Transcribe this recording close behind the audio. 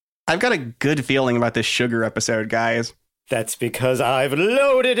I've got a good feeling about this sugar episode, guys. That's because I've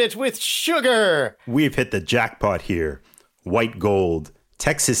loaded it with sugar. We've hit the jackpot here. White gold,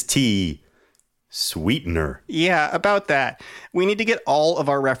 Texas tea, sweetener. Yeah, about that. We need to get all of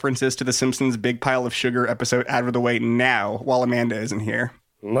our references to The Simpsons' Big Pile of Sugar episode out of the way now while Amanda isn't here.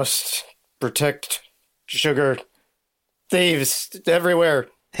 Must protect sugar. Thieves everywhere.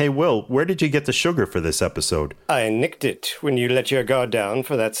 Hey, Will, where did you get the sugar for this episode? I nicked it when you let your guard down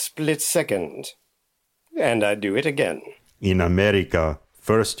for that split second. And I do it again. In America,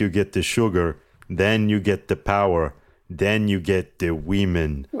 first you get the sugar, then you get the power, then you get the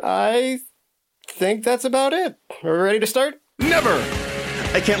women. I think that's about it. Are we ready to start? Never!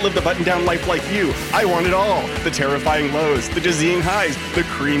 I can't live the button-down life like you. I want it all. The terrifying lows, the dizzying highs, the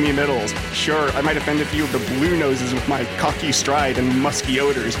creamy middles. Sure, I might offend a few of the blue noses with my cocky stride and musky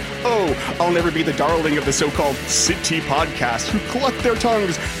odors. Oh, I'll never be the darling of the so-called city podcast who cluck their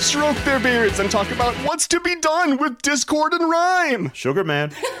tongues, stroke their beards, and talk about what's to be done with discord and rhyme. Sugar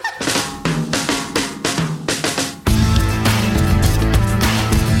man.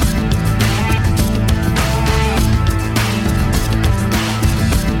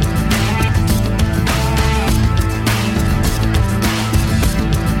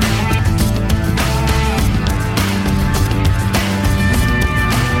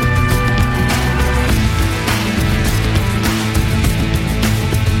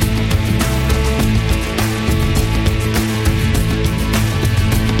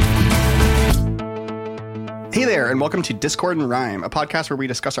 Hey there, and welcome to Discord and Rhyme, a podcast where we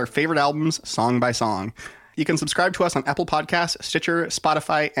discuss our favorite albums song by song. You can subscribe to us on Apple Podcasts, Stitcher,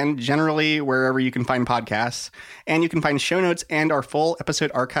 Spotify, and generally wherever you can find podcasts. And you can find show notes and our full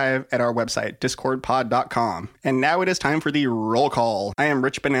episode archive at our website, discordpod.com. And now it is time for the roll call. I am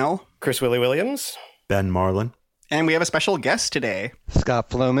Rich Bonnell. Chris Willie Williams. Ben Marlin. And we have a special guest today. Scott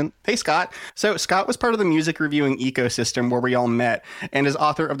Floman. Hey, Scott. So Scott was part of the music reviewing ecosystem where we all met and is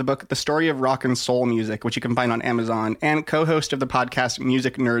author of the book The Story of Rock and Soul Music, which you can find on Amazon, and co-host of the podcast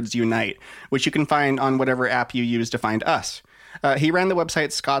Music Nerds Unite, which you can find on whatever app you use to find us. He ran the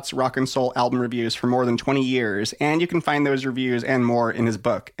website Scott's Rock and Soul Album Reviews for more than 20 years, and you can find those reviews and more in his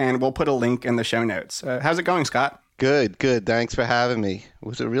book, and we'll put a link in the show notes. How's it going, Scott? Good. Thanks for having me.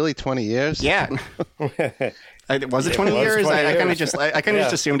 Was it really 20 years? Yeah. Was it 20 years? I kind of just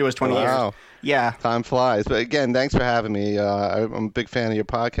assumed it was 20 years. Yeah. Time flies. But again, thanks for having me. I'm a big fan of your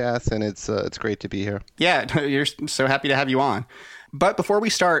podcast, and it's great to be here. Yeah, you're so happy to have you on. But before we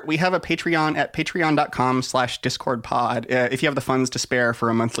start, we have a Patreon at patreon.com/discordpod if you have the funds to spare for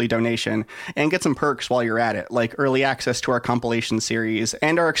a monthly donation, and get some perks while you're at it, like early access to our compilation series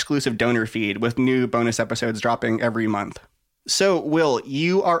and our exclusive donor feed with new bonus episodes dropping every month. So, Will,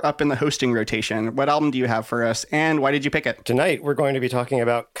 you are up in the hosting rotation. What album do you have for us, and why did you pick it? Tonight, we're going to be talking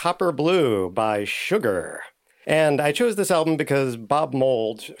about Copper Blue by Sugar. And I chose this album because Bob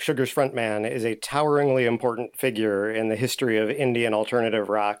Mould, Sugar's frontman, is a toweringly important figure in the history of indie and alternative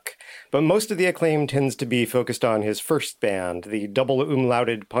rock. But most of the acclaim tends to be focused on his first band, the double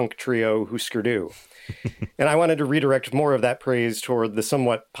umlauted punk trio Husker Du. And I wanted to redirect more of that praise toward the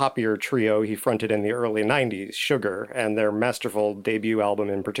somewhat poppier trio he fronted in the early 90s, Sugar, and their masterful debut album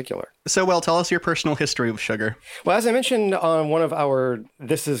in particular. So, Will, tell us your personal history with Sugar. Well, as I mentioned on one of our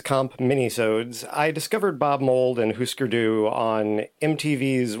This Is Comp minisodes, I discovered Bob Mould and Husker Du on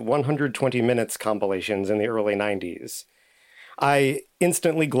MTV's 120 Minutes compilations in the early 90s. I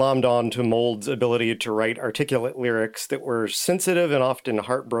instantly glommed on to Mould's ability to write articulate lyrics that were sensitive and often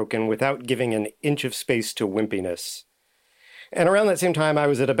heartbroken without giving an inch of space to wimpiness. And around that same time, I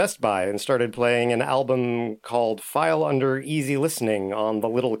was at a Best Buy and started playing an album called File Under Easy Listening on the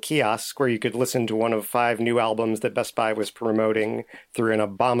little kiosk where you could listen to one of 5 new albums that Best Buy was promoting through an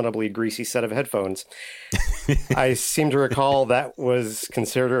abominably greasy set of headphones. I seem to recall that was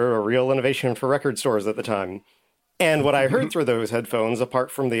considered a real innovation for record stores at the time. And what I heard through those headphones,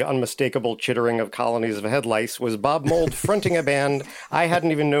 apart from the unmistakable chittering of colonies of headlice, was Bob Mould fronting a band I hadn't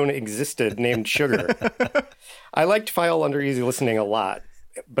even known existed named Sugar. I liked File Under Easy Listening a lot,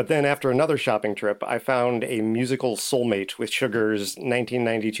 but then after another shopping trip, I found a musical soulmate with Sugar's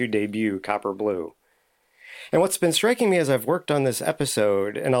 1992 debut, Copper Blue. And what's been striking me as I've worked on this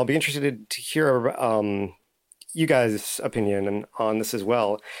episode, and I'll be interested to hear you guys' opinion on this as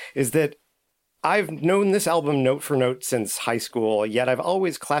well, is that I've known this album note for note since high school, yet I've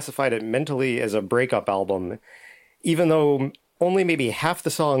always classified it mentally as a breakup album, even though only maybe half the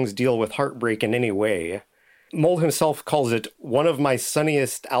songs deal with heartbreak in any way. Mould himself calls it one of my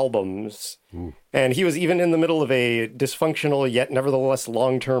sunniest albums, and he was even in the middle of a dysfunctional yet nevertheless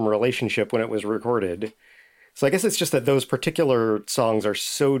long-term relationship when it was recorded. So I guess it's just that those particular songs are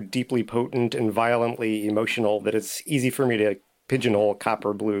so deeply potent and violently emotional that it's easy for me to pigeonhole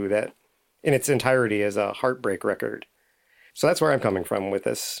Copper Blue that in its entirety as a heartbreak record. So that's where I'm coming from with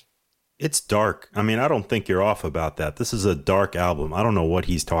this. It's dark. I mean, I don't think you're off about that. This is a dark album. I don't know what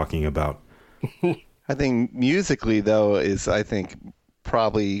he's talking about. I think musically, though, is, I think,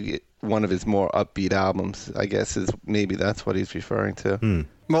 probably one of his more upbeat albums, I guess, is maybe that's what he's referring to.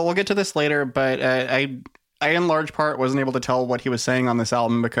 Well, we'll get to this later, but I in large part wasn't able to tell what he was saying on this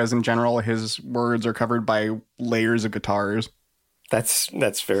album because in general his words are covered by layers of guitars. That's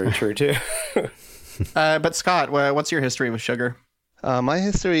very true too. But Scott, what's your history with Sugar? My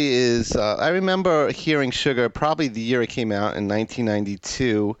history is, I remember hearing Sugar probably the year it came out in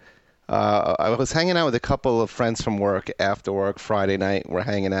 1992. I was hanging out with a couple of friends from work after work Friday night. We're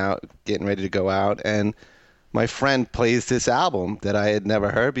hanging out, getting ready to go out, and my friend plays this album that I had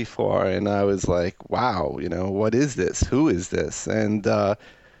never heard before, and I was like, wow, what is this? Who is this? And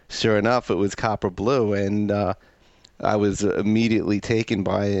sure enough, it was Copper Blue, and I was immediately taken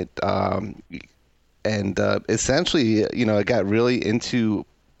by it. And essentially, I got really into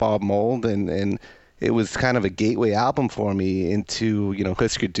Bob Mould, and it was kind of a gateway album for me into,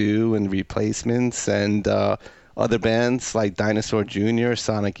 Husker Du and Replacements and other bands like Dinosaur Jr.,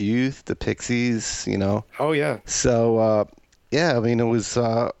 Sonic Youth, the Pixies, Oh, yeah. So, yeah, I mean, it was,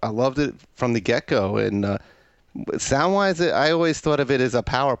 I loved it from the get-go. And sound-wise, I always thought of it as a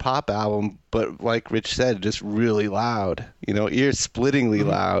power pop album, but like Rich said, just really loud, ear-splittingly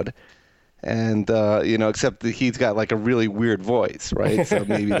loud. And, except that he's got like a really weird voice, right? So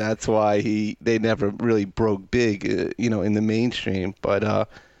maybe that's why they never really broke big, in the mainstream. But,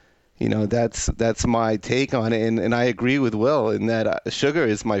 that's my take on it. And I agree with Will in that Sugar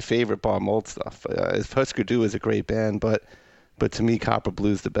is my favorite Bob Mould stuff. Husker Du is a great band, but to me, Copper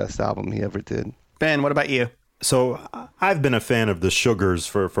Blue is the best album he ever did. Ben, what about you? So I've been a fan of the Sugars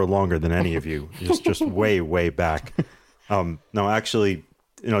for longer than any of you, just way, way back. No, actually,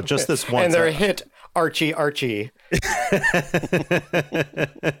 just this once. And their hit, Archie, Archie.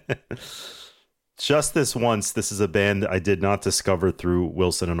 Just this once. This is a band I did not discover through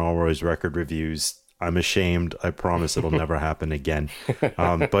Wilson and Allroy's record reviews. I'm ashamed. I promise it'll never happen again.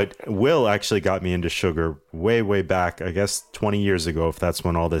 But Will actually got me into Sugar way, way back, I guess 20 years ago, if that's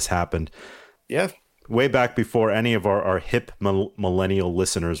when all this happened. Yeah. Way back before any of our hip millennial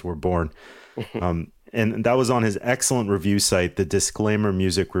listeners were born. And that was on his excellent review site, the Disclaimer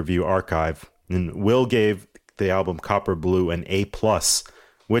Music Review Archive. And Will gave the album Copper Blue an A+,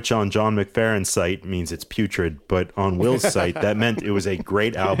 which on John McFerrin's site means it's putrid, but on Will's site, that meant it was a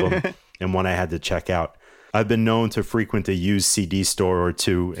great album and one I had to check out. I've been known to frequent a used CD store or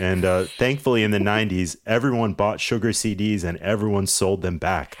two, and thankfully in the 90s, everyone bought Sugar CDs and everyone sold them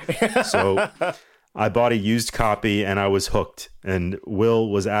back. So I bought a used copy and I was hooked. And Will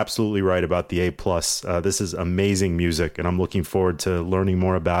was absolutely right about the A+. This is amazing music, and I'm looking forward to learning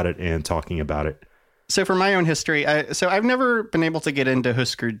more about it and talking about it. So for my own history, I've never been able to get into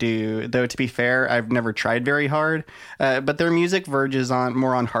Husker Du, though to be fair, I've never tried very hard. But their music verges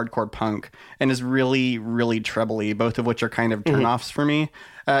more on hardcore punk and is really, really trebly, both of which are kind of turnoffs for me.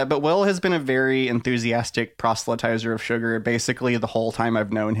 But Will has been a very enthusiastic proselytizer of Sugar basically the whole time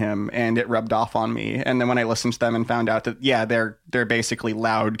I've known him, and it rubbed off on me. And then when I listened to them and found out that, yeah, they're basically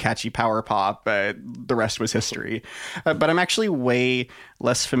loud, catchy power pop, the rest was history. But I'm actually way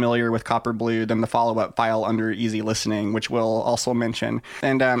less familiar with Copper Blue than the follow-up file under Easy Listening, which Will also mention.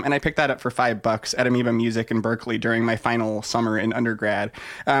 And I picked that up for $5 at Amoeba Music in Berkeley during my final summer in undergrad.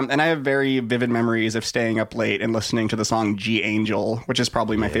 And I have very vivid memories of staying up late and listening to the song G Angel, which is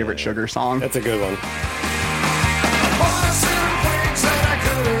probably my favorite Sugar song. That's a good one.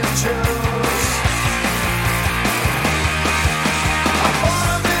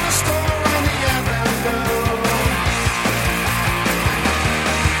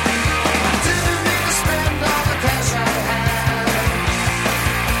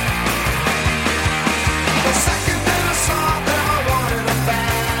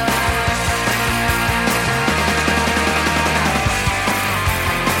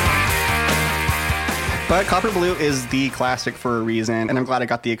 But Copper Blue is the classic for a reason, and I'm glad I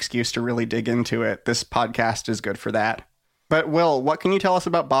got the excuse to really dig into it. This podcast is good for that. But Will, what can you tell us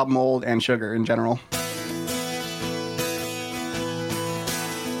about Bob Mould and Sugar in general?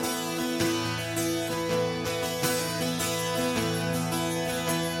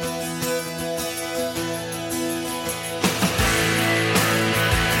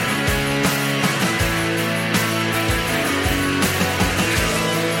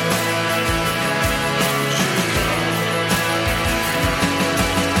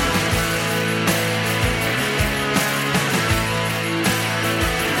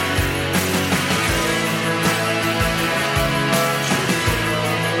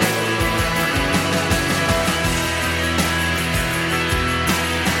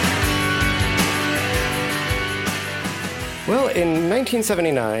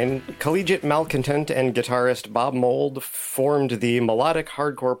 1979, collegiate malcontent and guitarist Bob Mould formed the melodic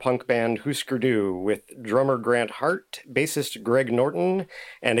hardcore punk band Husker Du with drummer Grant Hart, bassist Greg Norton,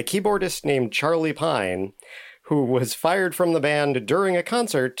 and a keyboardist named Charlie Pine, who was fired from the band during a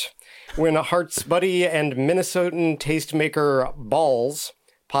concert when Hart's buddy and Minnesotan tastemaker Balls,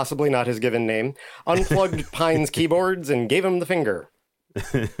 possibly not his given name, unplugged Pine's keyboards and gave him the finger.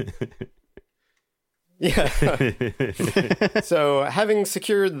 Yeah. So, having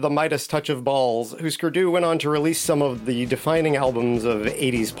secured the Midas touch of Balls, Husker Du went on to release some of the defining albums of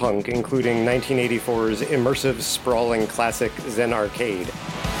 80s punk, including 1984's immersive, sprawling classic Zen Arcade.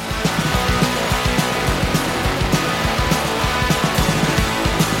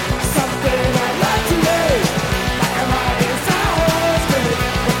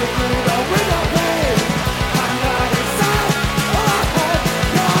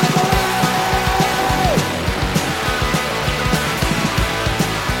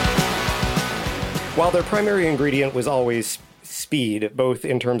 While their primary ingredient was always speed, both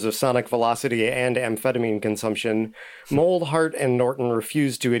in terms of sonic velocity and amphetamine consumption, Mould, Hart, and Norton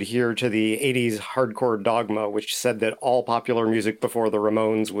refused to adhere to the 80s hardcore dogma, which said that all popular music before the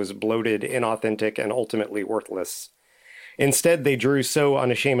Ramones was bloated, inauthentic, and ultimately worthless. Instead, they drew so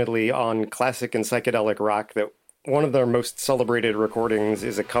unashamedly on classic and psychedelic rock that one of their most celebrated recordings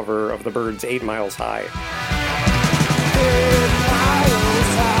is a cover of the Byrds' 8 Miles High. 8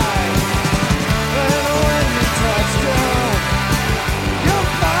 miles high.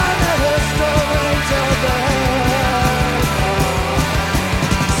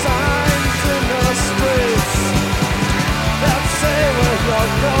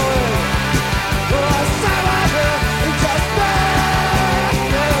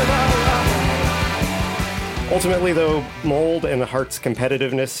 Ultimately, though, Mould and Hart's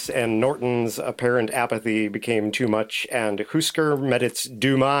competitiveness and Norton's apparent apathy became too much, and Husker met its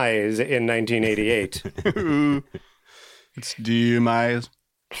demise in 1988. It's demise.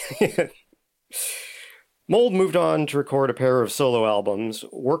 Mould moved on to record a pair of solo albums,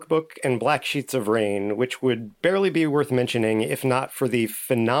 Workbook and Black Sheets of Rain, which would barely be worth mentioning if not for the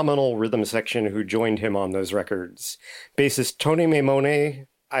phenomenal rhythm section who joined him on those records. Bassist Tony Maimone,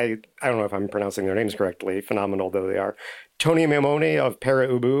 I don't know if I'm pronouncing their names correctly, phenomenal though they are, Tony Maimone of Para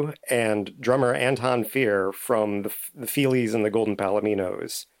Ubu, and drummer Anton Fear from the Feelies and the Golden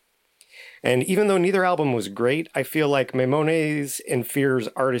Palominos. And even though neither album was great, I feel like Maimone's and Fear's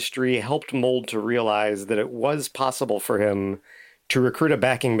artistry helped Mould to realize that it was possible for him to recruit a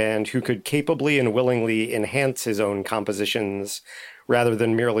backing band who could capably and willingly enhance his own compositions rather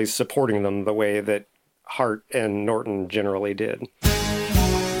than merely supporting them the way that Hart and Norton generally did.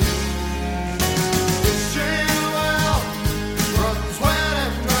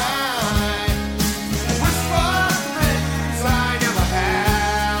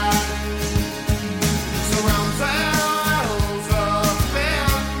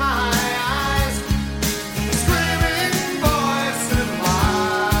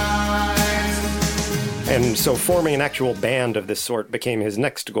 And so forming an actual band of this sort became his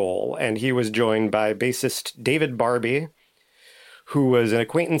next goal, and he was joined by bassist David Barbie, who was an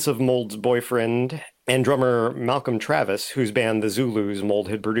acquaintance of Mould's boyfriend, and drummer Malcolm Travis, whose band The Zulus Mould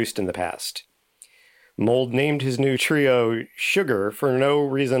had produced in the past. Mould named his new trio Sugar for no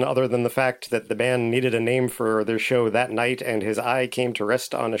reason other than the fact that the band needed a name for their show that night, and his eye came to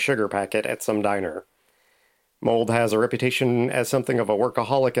rest on a sugar packet at some diner. Mould has a reputation as something of a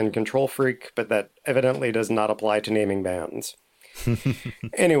workaholic and control freak, but that evidently does not apply to naming bands.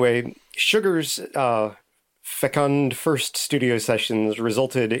 Anyway, Sugar's fecund first studio sessions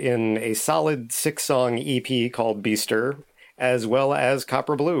resulted in a solid 6-song EP called Beaster, as well as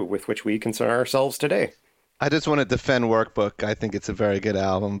Copper Blue, with which we concern ourselves today. I just want to defend Workbook. I think it's a very good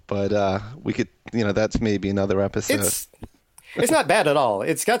album, but we could, that's maybe another episode. It's not bad at all.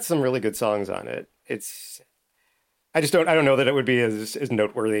 It's got some really good songs on it. I don't know that it would be as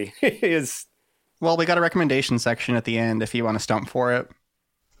noteworthy as... Well, we got a recommendation section at the end if you want to stump for it.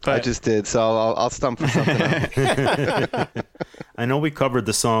 But I just did, so I'll stump for something else. I know we covered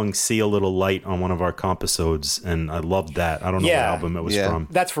the song See a Little Light on one of our compisodes, and I loved that. I don't know what album it was from.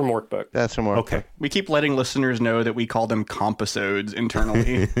 That's from Workbook. That's from Workbook. Okay. We keep letting listeners know that we call them compisodes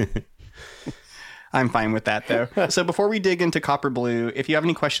internally. I'm fine with that, though. So before we dig into Copper Blue, if you have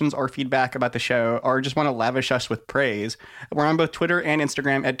any questions or feedback about the show or just want to lavish us with praise, we're on both Twitter and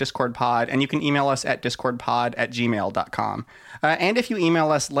Instagram at DiscordPod, and you can email us at discordpod@gmail.com. And if you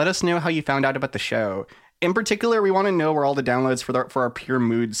email us, let us know how you found out about the show. In particular, we want to know where all the downloads for our Pure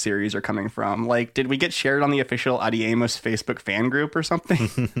Mood series are coming from. Like, did we get shared on the official Adiemos Facebook fan group or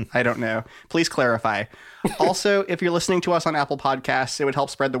something? I don't know. Please clarify. Also, if you're listening to us on Apple Podcasts, it would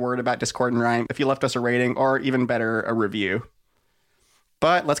help spread the word about Discord and Rhyme if you left us a rating, or even better, a review.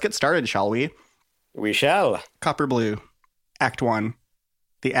 But let's get started, shall we? We shall. Copper Blue, Act 1.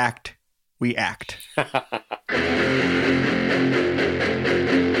 The act we act.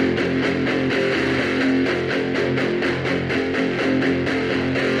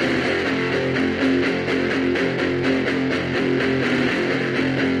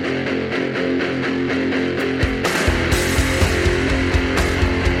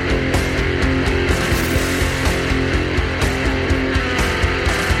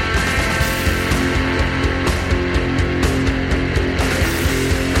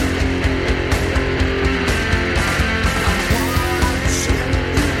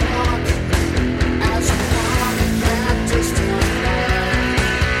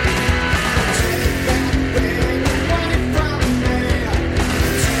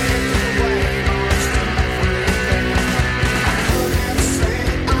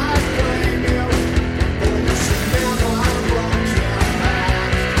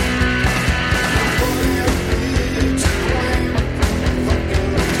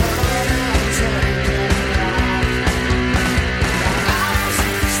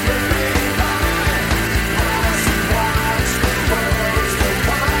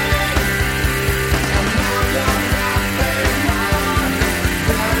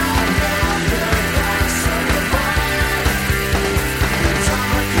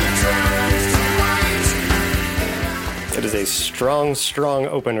 Strong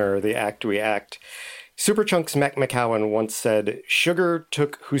opener, the act we act. Superchunk's Mac McCowan once said, "Sugar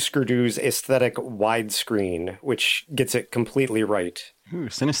took Husker Du's aesthetic widescreen," which gets it completely right. Ooh,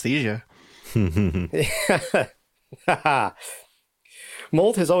 synesthesia.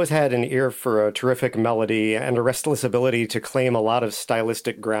 Mold has always had an ear for a terrific melody and a restless ability to claim a lot of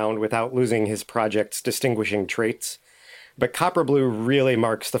stylistic ground without losing his project's distinguishing traits. But Copper Blue really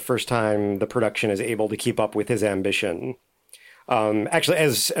marks the first time the production is able to keep up with his ambition. Actually,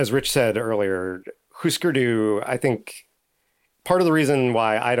 as Rich said earlier, Husker Du, I think part of the reason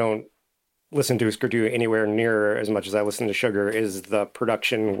why I don't listen to Husker Du anywhere near as much as I listen to Sugar is the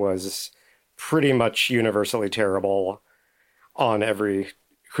production was pretty much universally terrible on every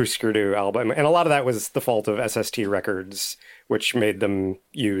Husker Du album. And a lot of that was the fault of SST Records, which made them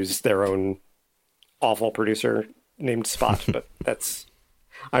use their own awful producer named Spot. But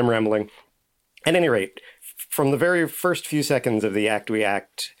I'm rambling. At any rate, from the very first few seconds of the act we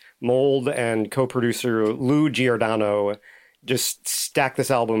act, Mold and co-producer Lou Giordano just stack this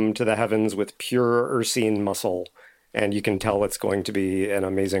album to the heavens with pure Ursine muscle, and you can tell it's going to be an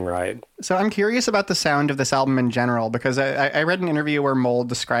amazing ride. So I'm curious about the sound of this album in general, because I read an interview where Mold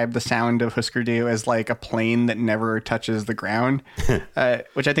described the sound of Husker Du as like a plane that never touches the ground,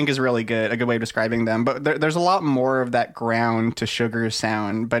 which I think is really good, a good way of describing them. But there's a lot more of that ground to Sugar's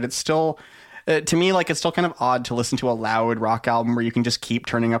sound, but it's still... to me, like, it's still kind of odd to listen to a loud rock album where you can just keep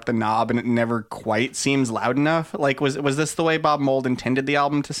turning up the knob and it never quite seems loud enough. Like, was this the way Bob Mold intended the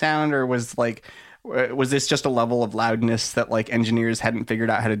album to sound, or was this just a level of loudness that like engineers hadn't figured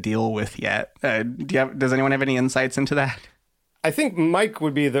out how to deal with yet? Does anyone have any insights into that? I think Mike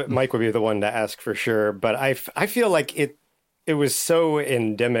would be the one to ask for sure, but I feel like it was so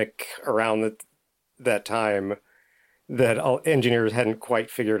endemic around that time that engineers hadn't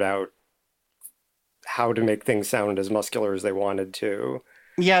quite figured out how to make things sound as muscular as they wanted to.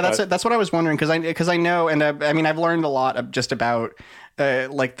 Yeah, that's what I was wondering, because I know, and I mean, I've learned a lot just about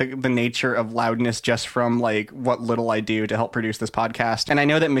like the nature of loudness just from like what little I do to help produce this podcast. And I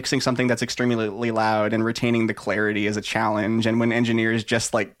know that mixing something that's extremely loud and retaining the clarity is a challenge. And when engineers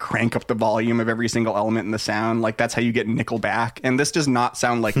just like crank up the volume of every single element in the sound, like that's how you get Nickelback. And this does not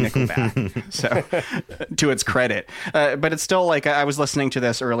sound like Nickelback, so to its credit. But it's still like, I was listening to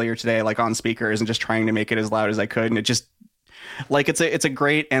this earlier today, like on speakers, and just trying to make it as loud as I could. And it just, like, it's a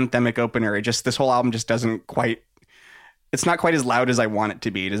great anthemic opener. It just, this whole album just doesn't quite, it's not quite as loud as I want it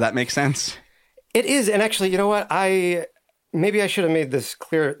to be. Does that make sense? It is. And actually, you know what? Maybe I should have made this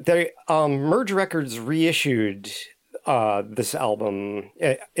clear. Merge Records reissued this album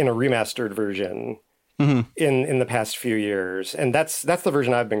in a remastered version in the past few years. And that's the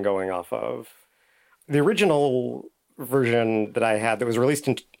version I've been going off of. The original version that I had that was released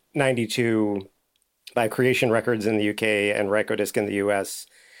in 92 by Creation Records in the UK and Rykodisc in the US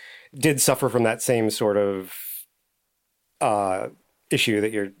did suffer from that same sort of issue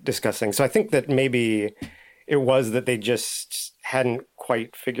that you're discussing. So I think that maybe it was that they just hadn't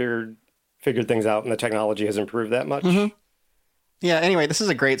quite figured figured things out and the technology has improved that much. Yeah. Anyway, this is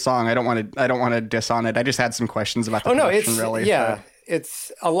a great song. I don't want to diss on it. I just had some questions about the production. Really. Yeah.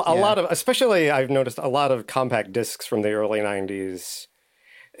 It's a lot of, especially I've noticed a lot of compact discs from the early 90s.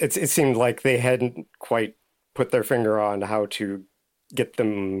 It seemed like they hadn't quite put their finger on how to get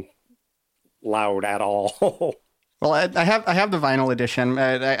them loud at all. Well, I have the vinyl edition.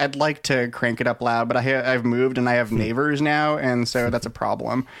 I'd like to crank it up loud, but I've moved and I have neighbors now, and so that's a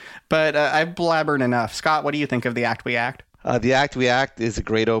problem. But I've blabbered enough. Scott, what do you think of The Act We Act? The Act We Act is a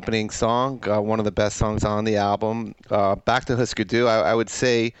great opening song, one of the best songs on the album. Back to Husker Du, I would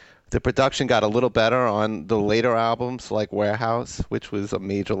say the production got a little better on the later albums, like Warehouse, which was a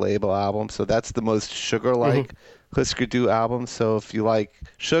major label album. So that's the most Sugar-like Husker Du album. So if you like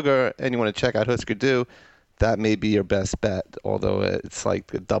Sugar and you want to check out Husker Du, that may be your best bet. Although it's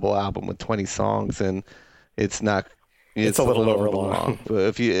like a double album with 20 songs, and it's not. It's a little over long.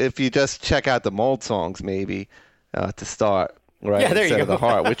 But if you just check out the Mold songs, maybe. To start, right? Yeah, there instead you of go. The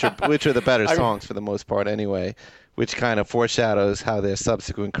Heart, which are the better songs for the most part anyway, which kind of foreshadows how their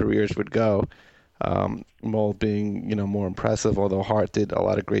subsequent careers would go. Mold being, more impressive, although Heart did a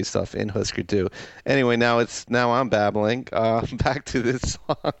lot of great stuff in Husker Du. Anyway, now I'm babbling. Back to this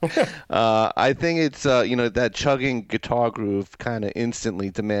song. I think it's that chugging guitar groove kind of instantly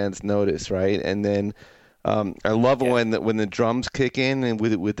demands notice, right? And then I love when the drums kick in and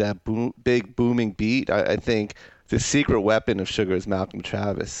with that big booming beat. I think the secret weapon of Sugar is Malcolm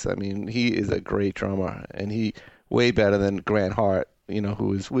Travis. I mean, he is a great drummer, and he way better than Grant Hart,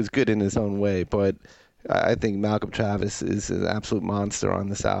 who was good in his own way. But I think Malcolm Travis is an absolute monster on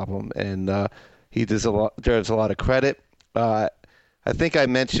this album, and he deserves a lot of credit. I think I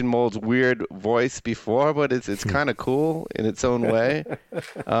mentioned Mold's weird voice before, but it's kind of cool in its own way.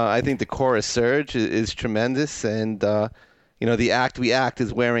 I think the chorus surge is tremendous, and the Act We Act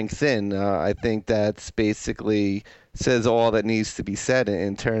is wearing thin. I think that's basically says all that needs to be said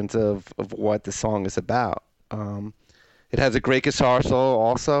in terms of what the song is about. It has a great guitar solo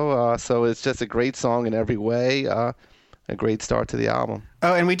also, so it's just a great song in every way. A great start to the album.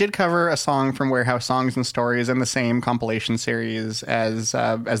 Oh, and we did cover a song from Warehouse Songs and Stories in the same compilation series as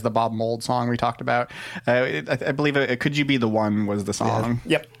the Bob Mold song we talked about. I believe Could You Be the One was the song.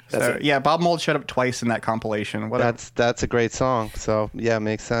 Yeah. Yep. So, yeah, Bob Mold showed up twice in that compilation. That's a great song. So yeah, it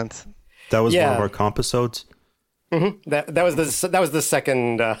makes sense. That was one of our compisodes. Mm-hmm. That was the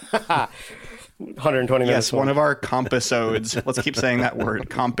second 120 minutes. Yes, one of our compisodes. Let's keep saying that word,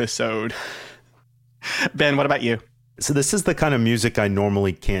 compisode. Ben, what about you? So this is the kind of music I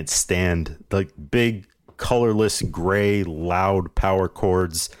normally can't stand, like big, colorless, gray, loud power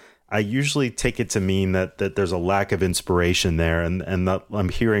chords. I usually take it to mean that there's a lack of inspiration there and that I'm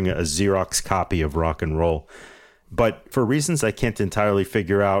hearing a Xerox copy of rock and roll. But for reasons I can't entirely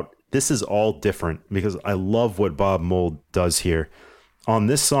figure out, this is all different because I love what Bob Mold does here. On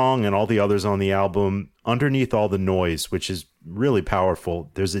this song and all the others on the album, underneath all the noise, which is really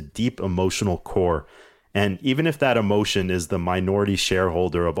powerful, there's a deep emotional core. And even if that emotion is the minority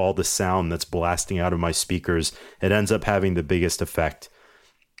shareholder of all the sound that's blasting out of my speakers, it ends up having the biggest effect.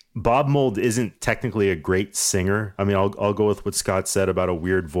 Bob Mold isn't technically a great singer. I mean, I'll go with what Scott said about a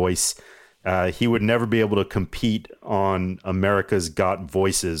weird voice. He would never be able to compete on America's Got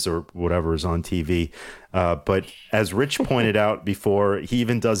Voices or whatever is on TV. But as Rich pointed out before, he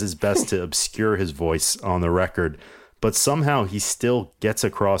even does his best to obscure his voice on the record. But somehow he still gets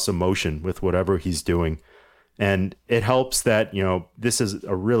across emotion with whatever he's doing. And it helps that, this is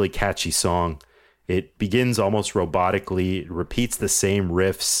a really catchy song. It begins almost robotically, it repeats the same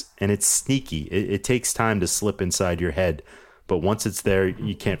riffs, and it's sneaky. It takes time to slip inside your head. But once it's there,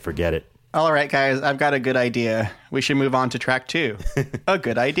 you can't forget it. All right, guys, I've got a good idea. We should move on to track 2. A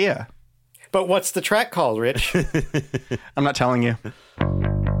good idea. But what's the track called, Rich? I'm not telling you.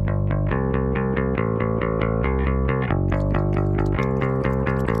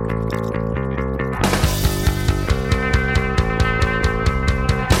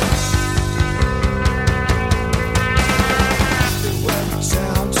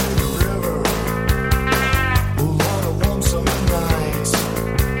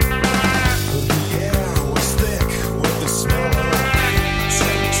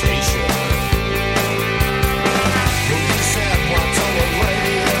 Said, "Why don't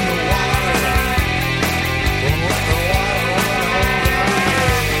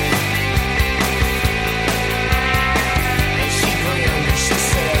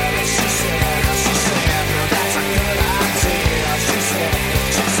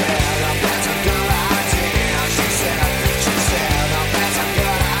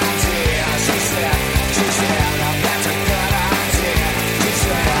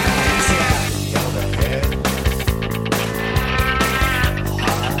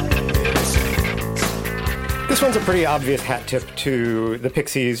one's a pretty obvious hat tip to the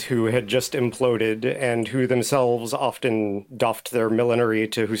Pixies, who had just imploded and who themselves often doffed their millinery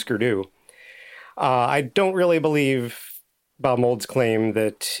to Husker Du. I don't really believe Bob Mould's claim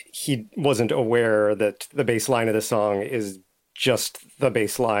that he wasn't aware that the bass line of the song is just the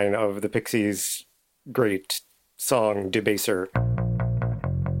bass line of the Pixies' great song, Debaser.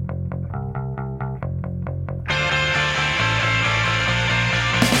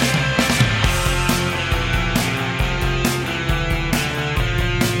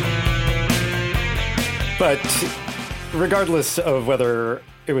 But regardless of whether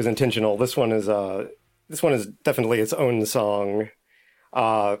it was intentional, this one is definitely its own song,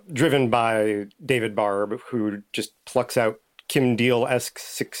 driven by David Barb, who just plucks out Kim Deal-esque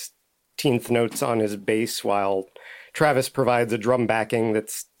 16th notes on his bass, while Travis provides a drum backing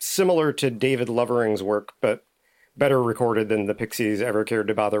that's similar to David Lovering's work, but better recorded than the Pixies ever cared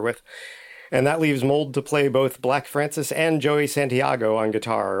to bother with. And that leaves Mould to play both Black Francis and Joey Santiago on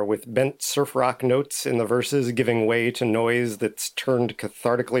guitar, with bent surf rock notes in the verses giving way to noise that's turned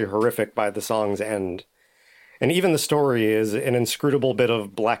cathartically horrific by the song's end. And even the story is an inscrutable bit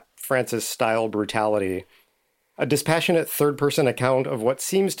of Black Francis-style brutality, a dispassionate third-person account of what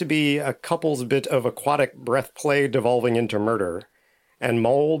seems to be a couple's bit of aquatic breath play devolving into murder. And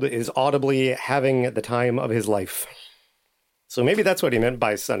Mould is audibly having the time of his life. So maybe that's what he meant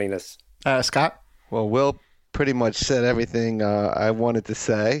by sunniness. Scott? Well, Will pretty much said everything I wanted to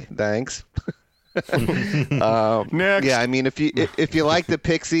say. Thanks. Next. Yeah, I mean, if you like the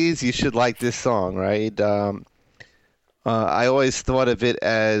Pixies, you should like this song, right? I always thought of it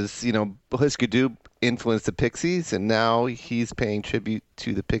as, Husker Du influenced the Pixies, and now he's paying tribute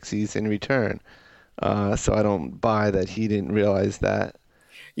to the Pixies in return. So I don't buy that he didn't realize that.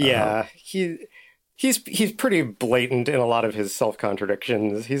 Yeah, He's pretty blatant in a lot of his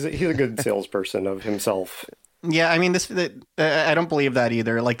self-contradictions. He's a good salesperson of himself. Yeah, I mean, I don't believe that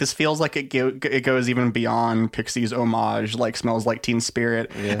either. Like, this feels like it goes even beyond Pixies' homage, like Smells Like Teen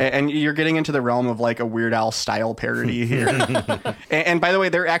Spirit. Yeah. And you're getting into the realm of, like, a Weird Al style parody here. and by the way,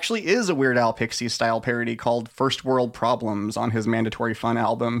 there actually is a Weird Al Pixies style parody called First World Problems on his Mandatory Fun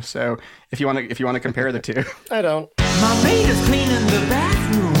album. So if you want to compare the two. I don't. My maid is cleaning the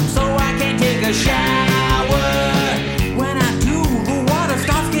bathroom so I can take a shower. When I do, the water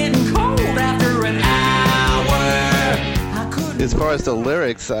starts getting cold after an hour. As far as the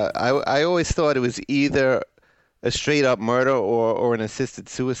lyrics, I always thought it was either a straight up murder or an assisted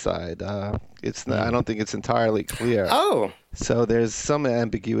suicide. It's not, I don't think it's entirely clear. Oh, so there's some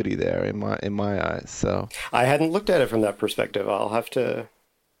ambiguity there in my eyes. So I hadn't looked at it from that perspective. I'll have to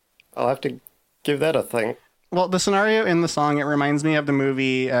give that a think. Well, the scenario in the song, it reminds me of the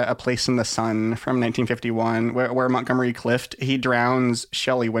movie A Place in the Sun from 1951, where Montgomery Clift, he drowns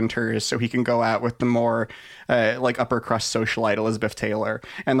Shelley Winters so he can go out with the more upper crust socialite Elizabeth Taylor.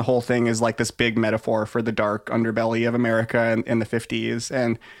 And the whole thing is like this big metaphor for the dark underbelly of America in the 50s.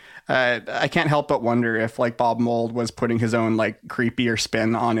 And I can't help but wonder if like Bob Mould was putting his own like creepier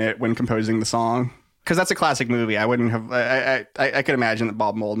spin on it when composing the song. Because that's a classic movie. I wouldn't have, I could imagine that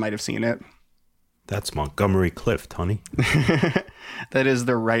Bob Mould might have seen it. That's Montgomery Clift, honey. That is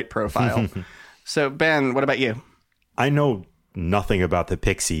the right profile. So, Ben, what about you? I know nothing about the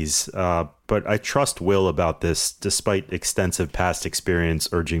Pixies, but I trust Will about this, despite extensive past experience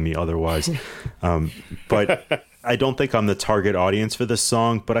urging me otherwise. But I don't think I'm the target audience for this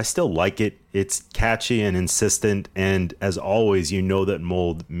song, but I still like it. It's catchy and insistent, and as always, you know that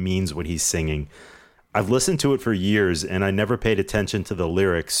Mould means what he's singing. I've listened to it for years, and I never paid attention to the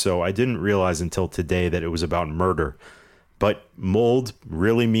lyrics, so I didn't realize until today that it was about murder. But Mould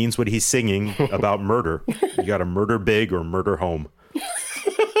really means what he's singing about murder. You got to murder big or murder home.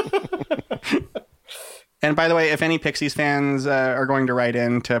 And by the way, if any Pixies fans are going to write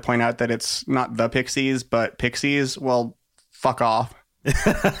in to point out that it's not the Pixies, but Pixies, well, fuck off.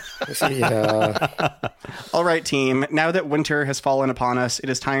 Yeah. All right, team. Now that winter has fallen upon us, it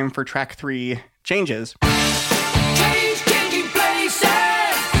is time for track 3, Changes. Changing places.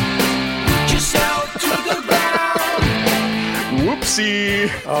 Put yourself to the ground. Whoopsie.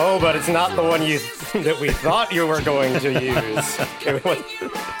 Oh, but it's not the one that we thought you were going to use.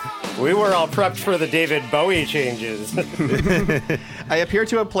 We were all prepped for the David Bowie changes. I appear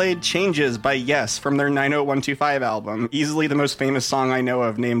to have played Changes by Yes from their 90125 album, easily the most famous song I know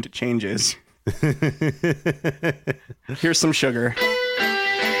of named Changes. Here's some sugar.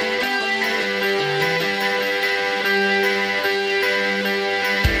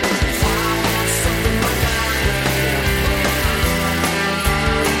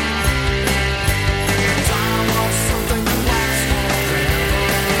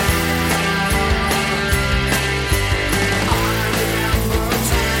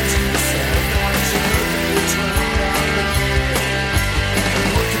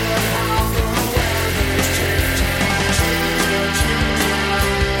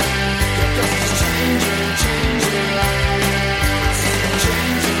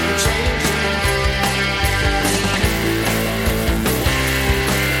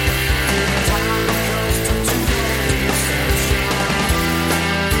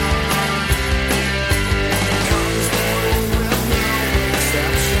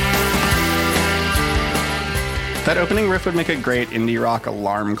 opening riff would make a great indie rock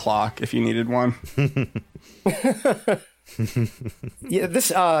alarm clock if you needed one. Yeah,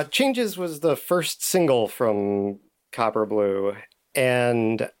 this Changes was the first single from Copper Blue.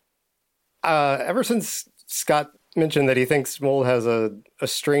 And ever since Scott mentioned that he thinks Mold has a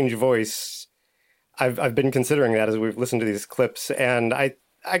strange voice, I've been considering that as we've listened to these clips. And I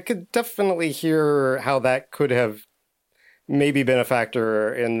could definitely hear how that could have maybe been a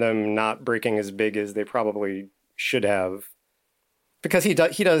factor in them not breaking as big as they probably should have. Because he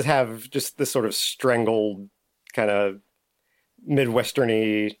does have just this sort of strangled kind of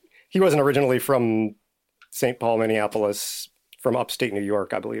Midwesterny. He wasn't originally from St. Paul, Minneapolis, from upstate New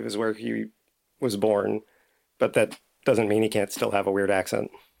York, I believe, is where he was born. But that doesn't mean he can't still have a weird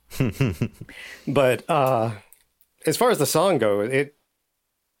accent. But as far as the song goes,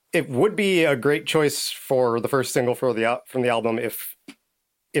 it would be a great choice for the first single from the album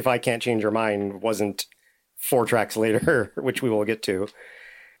if I Can't Change Your Mind wasn't 4 tracks later, which we will get to.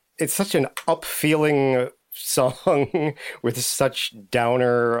 It's such an up-feeling song with such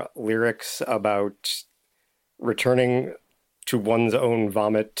downer lyrics about returning to one's own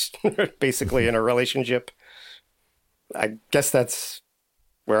vomit, basically in a relationship. I guess that's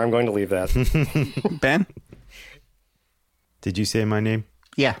where I'm going to leave that. Ben? Did you say my name?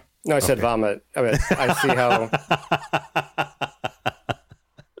 Yeah. No, I said vomit. I see how...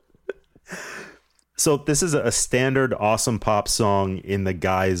 So this is a standard awesome pop song in the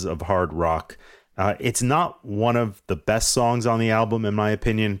guise of hard rock. It's not one of the best songs on the album, in my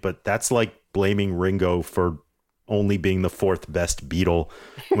opinion, but that's like blaming Ringo for only being the 4th best Beatle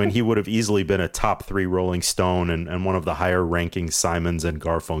when he would have easily been a top 3 Rolling Stone and one of the higher ranking Simons and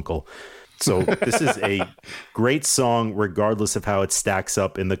Garfunkel. So this is a great song, regardless of how it stacks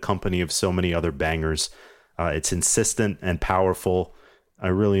up in the company of so many other bangers. It's insistent and powerful. I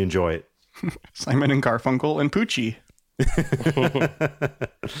really enjoy it. Simon and Garfunkel and Poochie.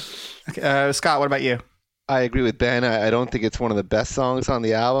 Okay, Scott, what about you? I agree with Ben. I don't think it's one of the best songs on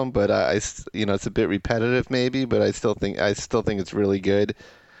the album, but it's a bit repetitive maybe, but I still think it's really good.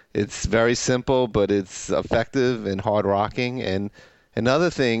 It's very simple, but it's effective and hard rocking. And another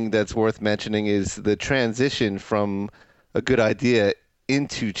thing that's worth mentioning is the transition from a good idea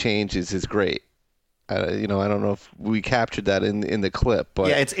into Changes is great. I don't know if we captured that in the clip, but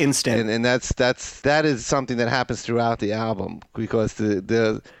yeah, it's instant, and that is something that happens throughout the album because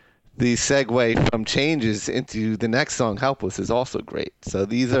the segue from Changes into the next song, Helpless, is also great. So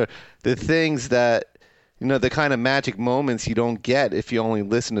these are the things that, the kind of magic moments you don't get if you only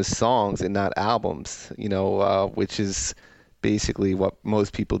listen to songs and not albums, which is basically what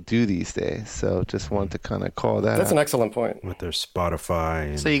most people do these days. So just wanted to kind of call that That's out. an excellent point. With their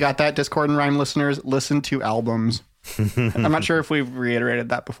Spotify. So you got that, Discord and Rhyme listeners, listen to albums. I'm not sure if we've reiterated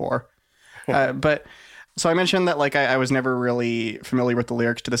that before. But so I mentioned that I was never really familiar with the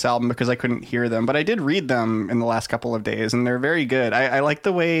lyrics to this album because I couldn't hear them, but I did read them in the last couple of days and they're very good. I like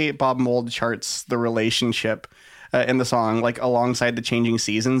the way Bob Mould charts the relationship in the song, alongside the changing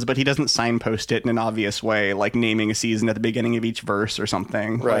seasons, but he doesn't signpost it in an obvious way, like naming a season at the beginning of each verse or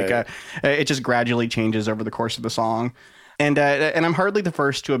something. Right. It just gradually changes over the course of the song. And I'm hardly the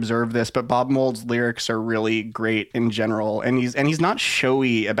first to observe this, but Bob Mould's lyrics are really great in general, and he's not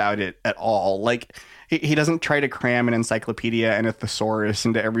showy about it at all. He doesn't try to cram an encyclopedia and a thesaurus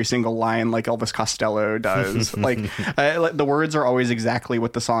into every single line like Elvis Costello does. The words are always exactly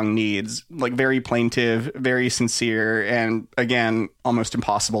what the song needs. Very plaintive, very sincere, and again, almost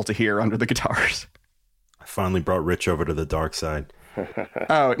impossible to hear under the guitars. I finally brought Rich over to the dark side.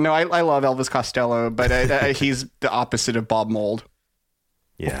 Oh, no, I love Elvis Costello, but he's the opposite of Bob Mould.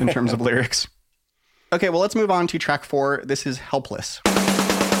 Yeah. In terms of lyrics. Okay, well, let's move on to track 4. This is Helpless.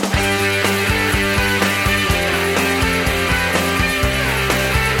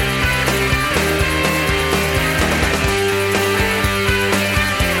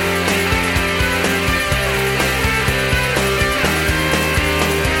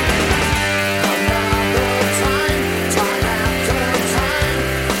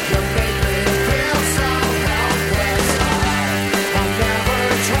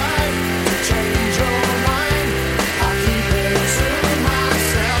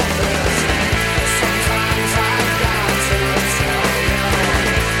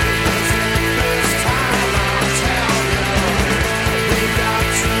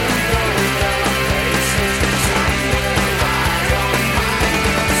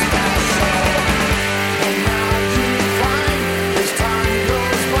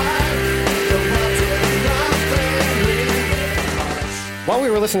 While we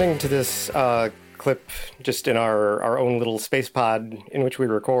were listening to this clip just in our own little space pod in which we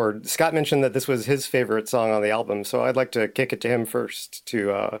record. Scott mentioned that this was his favorite song on the album, so I'd like to kick it to him first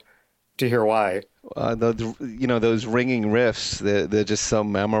to hear why. Those ringing riffs, they're just so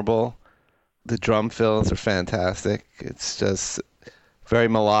memorable. The drum fills are fantastic. It's just very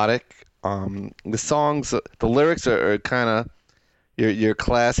melodic. The songs, the lyrics are kind of your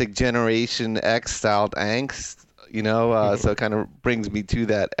classic Generation X styled angst, so it kind of brings me to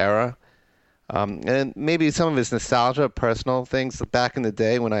that era. And maybe some of it's nostalgia, personal things. Back in the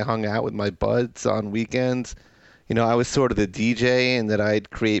day when I hung out with my buds on weekends, I was sort of the DJ, and that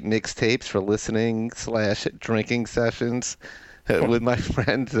I'd create mixtapes for listening/drinking sessions with my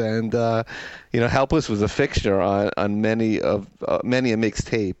friends. And, Helpless was a fixture on many a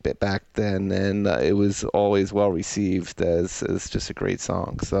mixtape back then, and it was always well received as just a great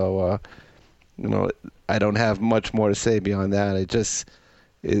song. So, I don't have much more to say beyond that.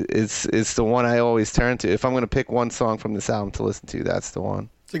 It's the one I always turn to. If I'm going to pick one song from this album to listen to, that's the one.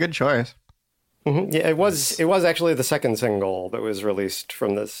 It's a good choice. Mm-hmm. Yeah, it was actually the second single that was released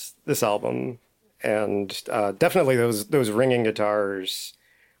from this album, and definitely those ringing guitars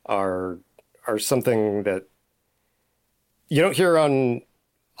are something that you don't hear on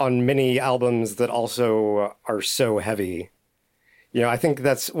many albums that also are so heavy. I think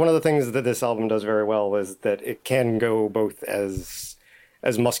that's one of the things that this album does very well, is that it can go both as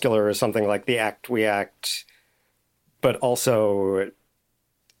muscular as something like The Act We Act, but also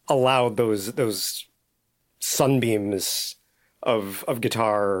allowed those sunbeams of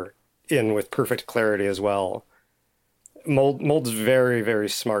guitar in with perfect clarity as well. Mold's very, very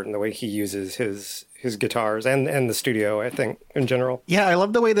smart in the way he uses his guitars and the studio, I think, in general. Yeah, I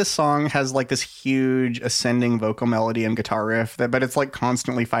love the way this song has like this huge ascending vocal melody and guitar riff, but it's like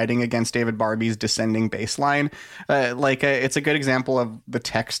constantly fighting against David Barbie's descending bass line. It's a good example of the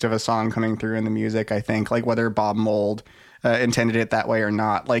text of a song coming through in the music, I think, like whether Bob Mould intended it that way or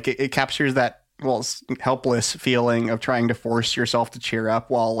not. Like it captures that helpless feeling of trying to force yourself to cheer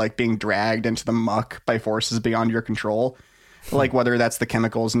up while like being dragged into the muck by forces beyond your control. Like whether that's the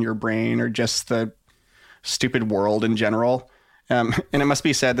chemicals in your brain or just the stupid world in general. And it must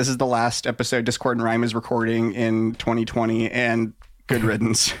be said, this is the last episode Discord and Rhyme is recording in 2020, and good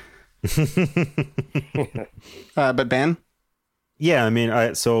riddance. But Ben? Yeah, I mean,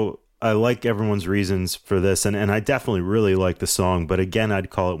 I like everyone's reasons for this, and I definitely really like the song, but again, I'd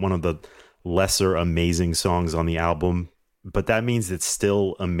call it one of the lesser amazing songs on the album, but that means it's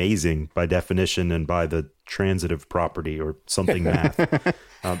still amazing by definition and by the transitive property or something math.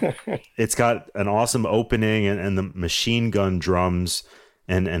 It's got an awesome opening and the machine gun drums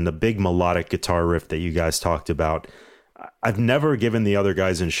and the big melodic guitar riff that you guys talked about. I've never given the other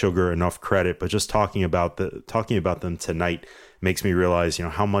guys in Sugar enough credit, but just talking about them tonight makes me realize,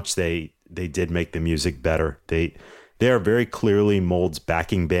 how much they did make the music better. They are very clearly Mould's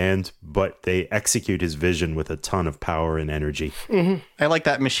backing band, but they execute his vision with a ton of power and energy. Mm-hmm. I like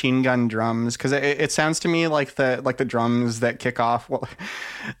that machine gun drums because it sounds to me like the drums that kick off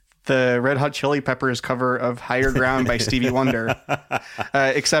the Red Hot Chili Peppers cover of Higher Ground by Stevie Wonder.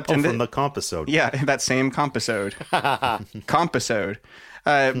 Except from the Compisode. Yeah, that same Compisode. Compisode.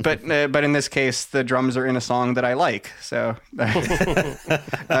 But in this case, the drums are in a song that I like. So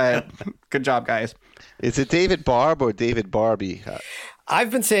good job, guys. Is it David Barb or David Barbie? I've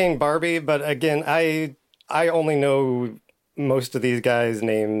been saying Barbie, but again, I only know most of these guys'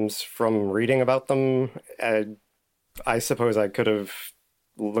 names from reading about them. I suppose I could have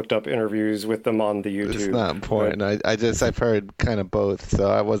looked up interviews with them on the YouTube. It's not important. I've heard kind of both,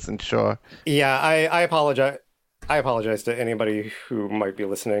 so I wasn't sure. Yeah, I apologize. I apologize to anybody who might be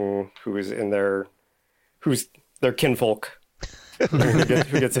listening who's their kinfolk.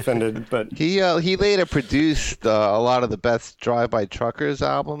 who gets offended, but he later produced a lot of the best Drive-By Truckers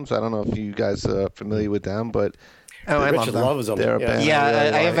albums. I don't know if you guys are familiar with them, but I Richard loves them. They're a band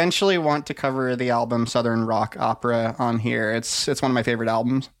I eventually want to cover the album Southern Rock Opera on here. It's one of my favorite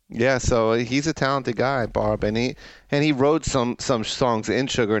albums. Yeah, so he's a talented guy, Barb, and he wrote some songs in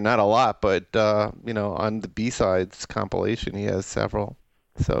Sugar, not a lot, but on the B-sides compilation he has several.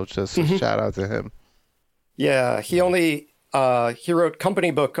 So just a shout out to him. Yeah, he wrote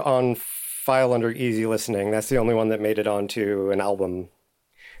Company Book on File Under Easy Listening. That's the only one that made it onto an album,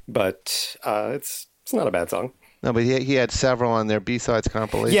 but it's not a bad song. No, but he had several on their B-sides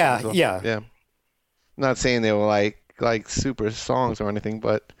compilation. Yeah. I'm not saying they were like super songs or anything,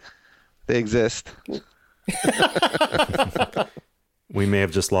 but they exist. We may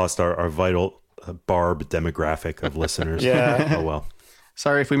have just lost our vital Barb demographic of listeners. Yeah. Oh well.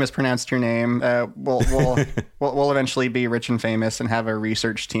 Sorry if we mispronounced your name. We'll eventually be rich and famous and have a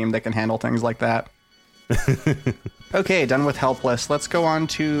research team that can handle things like that. Okay, done with Helpless. Let's go on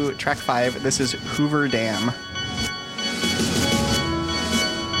to track 5. This is Hoover Dam.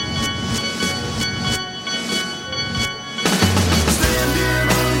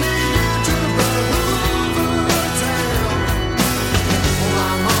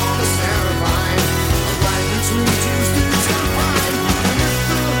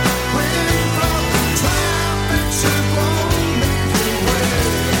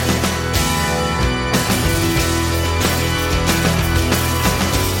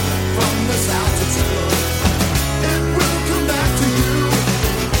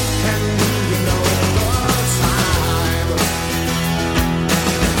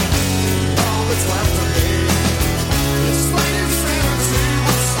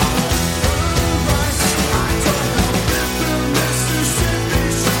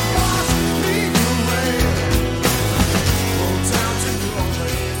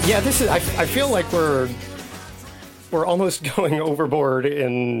 Yeah, this is. I feel like we're almost going overboard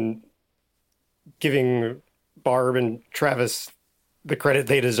in giving Barb and Travis the credit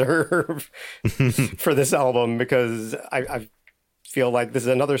they deserve for this album, because I feel like this is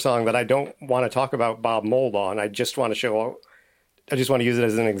another song that I don't want to talk about Bob Mould on. I just want to use it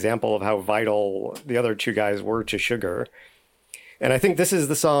as an example of how vital the other two guys were to Sugar. And I think this is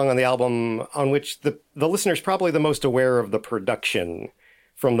the song on the album on which the listener's probably the most aware of the production,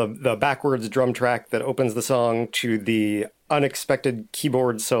 from the backwards drum track that opens the song to the unexpected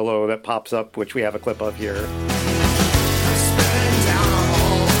keyboard solo that pops up, which we have a clip of here.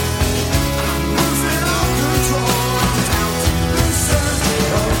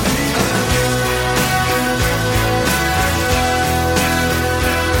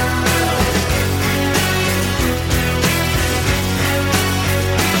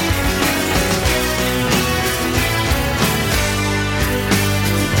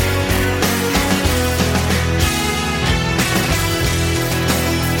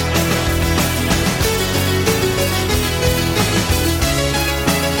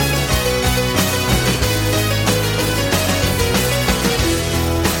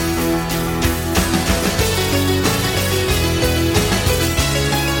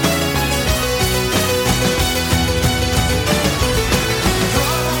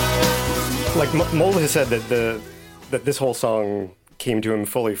 Like Mould has said that this whole song came to him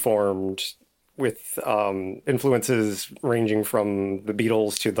fully formed, with influences ranging from the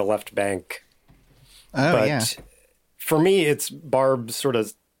Beatles to the Left Bank. Oh, but yeah. For me, it's Barb's sort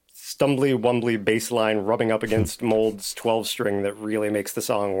of stumbly, wumbly bass line rubbing up against Mould's 12-string that really makes the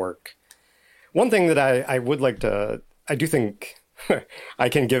song work. One thing that I would like to, I do think I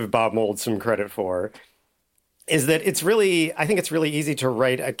can give Bob Mould some credit for, is that I think it's really easy to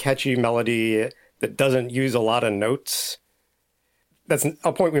write a catchy melody that doesn't use a lot of notes. That's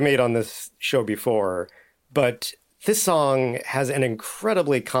a point we made on this show before, but this song has an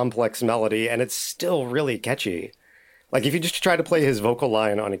incredibly complex melody and it's still really catchy. Like if you just try to play his vocal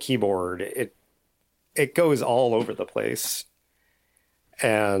line on a keyboard, it goes all over the place.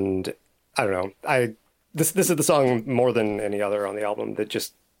 And I don't know, this is the song more than any other on the album that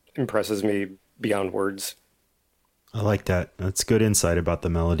just impresses me beyond words. I like that. That's good insight about the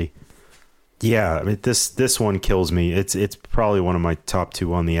melody. Yeah, I mean this one kills me. It's probably one of my top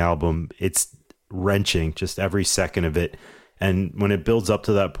 2 on the album. It's wrenching, just every second of it. And when it builds up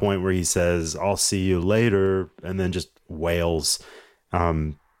to that point where he says, "I'll see you later," and then just wails,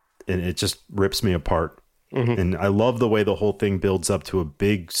 and it just rips me apart. Mm-hmm. And I love the way the whole thing builds up to a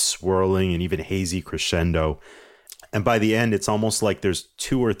big swirling and even hazy crescendo. And by the end, it's almost like there's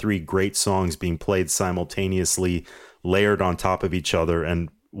 2 or 3 great songs being played simultaneously, layered on top of each other. And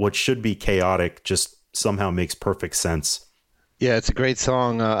what should be chaotic just somehow makes perfect sense. Yeah, it's a great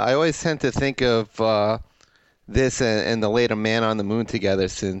song. I always tend to think of this and the later Man on the Moon together,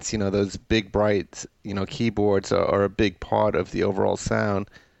 since, those big, bright, keyboards are a big part of the overall sound.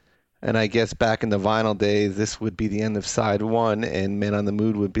 And I guess back in the vinyl days, this would be the end of side 1 and Man on the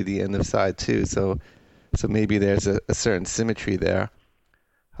Moon would be the end of side 2. So maybe there's a certain symmetry there.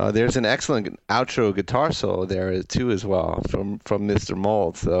 There's an excellent outro guitar solo there too as well from Mr.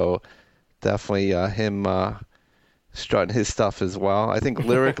 Mould. So definitely him strutting his stuff as well. I think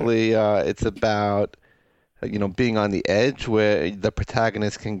lyrically it's about being on the edge where the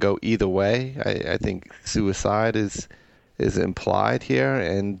protagonist can go either way. I think suicide is implied here,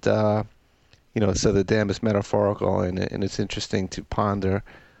 and so the dam is metaphorical, and it's interesting to ponder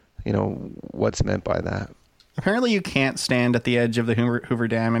what's meant by that. Apparently you can't stand at the edge of the Hoover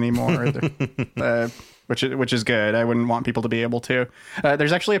Dam anymore. which is good. I wouldn't want people to be able to.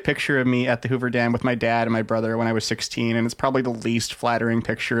 There's actually a picture of me at the Hoover Dam with my dad and my brother when I was 16, and it's probably the least flattering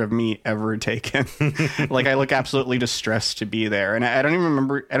picture of me ever taken. Like, I look absolutely distressed to be there, and I don't even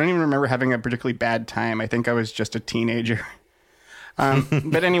remember having a particularly bad time. I think I was just a teenager.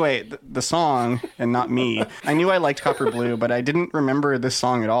 But anyway, the song, and not me. I knew I liked Copper Blue, but I didn't remember this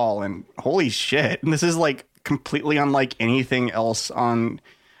song at all. And holy shit, this is like completely unlike anything else on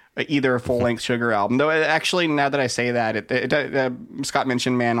either a full-length Sugar album. Though actually, now that I say that, Scott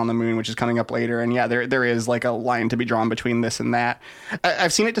mentioned Man on the Moon, which is coming up later, and yeah, there is like a line to be drawn between this and that.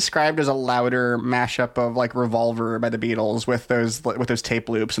 I've seen it described as a louder mashup of like Revolver by the Beatles with those tape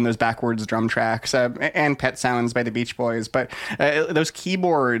loops and those backwards drum tracks, and Pet Sounds by the Beach Boys, but those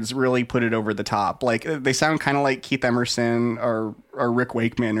keyboards really put it over the top. Like, they sound kind of like Keith Emerson or Rick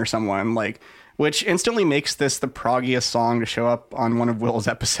Wakeman or someone, like, which instantly makes this the proggiest song to show up on one of Will's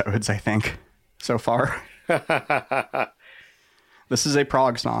episodes, I think, so far. This is a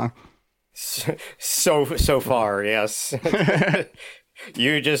prog song. So far, yes.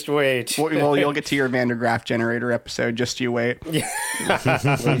 You just wait. Well, you'll get to your Van der Graaf generator episode. Just you wait.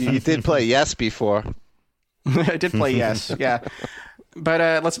 Well, you did play Yes before. I did play Yes, yeah.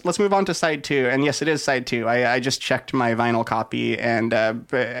 But let's move on to side 2, and yes, it is side 2. I just checked my vinyl copy, and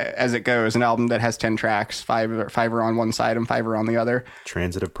as it goes, an album that has 10 tracks, 5 are on one side and 5 are on the other.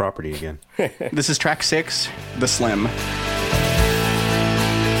 Transitive property again. This is track 6, The Slim.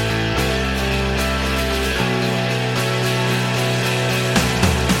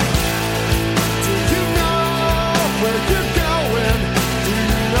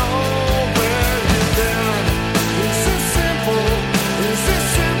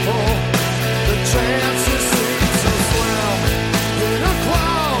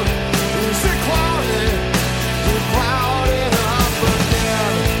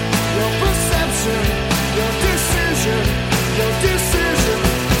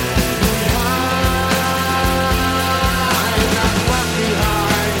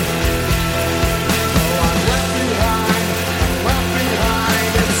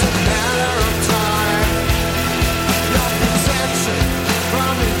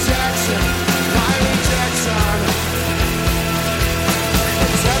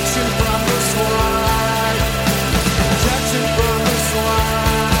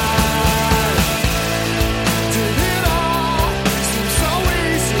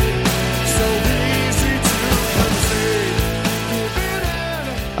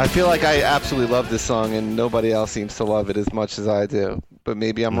 I feel like I absolutely love this song, and nobody else seems to love it as much as I do. But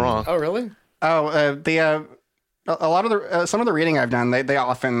maybe I'm wrong. Oh, really? Oh, a lot of the some of the reading I've done, they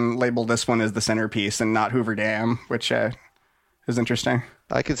often label this one as the centerpiece and not Hoover Dam, which is interesting.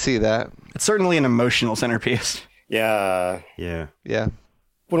 I could see that. It's certainly an emotional centerpiece. Yeah. Yeah.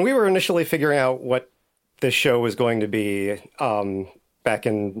 When we were initially figuring out what this show was going to be, back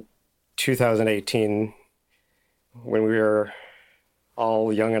in 2018, when we were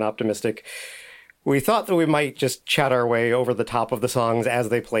all young and optimistic, we thought that we might just chat our way over the top of the songs as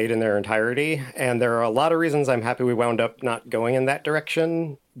they played in their entirety. And there are a lot of reasons I'm happy we wound up not going in that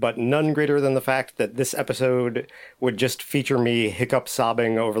direction, but none greater than the fact that this episode would just feature me hiccup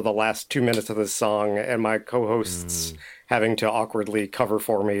sobbing over the last 2 minutes of this song and my co-hosts having to awkwardly cover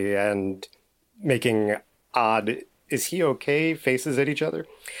for me and making odd, is he okay faces at each other.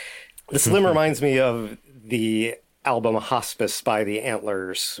 The Slim reminds me of the album Hospice by the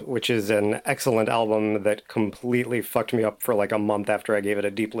Antlers, which is an excellent album that completely fucked me up for like a month after I gave it a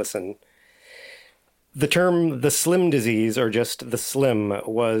deep listen. The term the Slim disease, or just the Slim,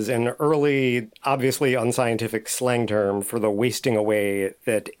 was an early, obviously unscientific slang term for the wasting away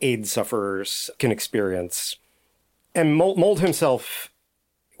that AIDS sufferers can experience. And Mold himself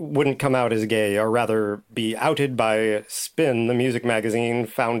wouldn't come out as gay, or rather be outed by Spin, the music magazine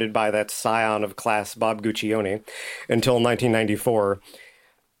founded by that scion of class, Bob Guccione, until 1994.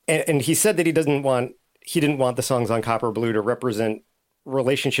 And he said that he didn't want the songs on Copper Blue to represent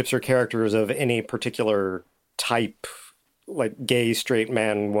relationships or characters of any particular type, like gay, straight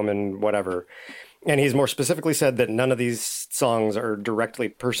man, woman, whatever. And he's more specifically said that none of these songs are directly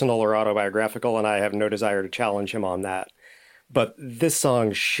personal or autobiographical, and I have no desire to challenge him on that. But this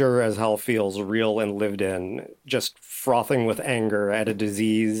song sure as hell feels real and lived in, just frothing with anger at a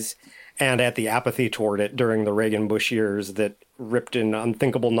disease and at the apathy toward it during the Reagan-Bush years that ripped an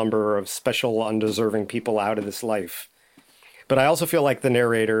unthinkable number of special, undeserving people out of this life. But I also feel like the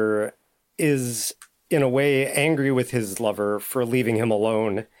narrator is, in a way, angry with his lover for leaving him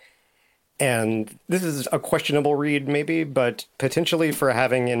alone. And this is a questionable read, maybe, but potentially for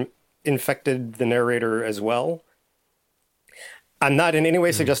having infected the narrator as well. I'm not in any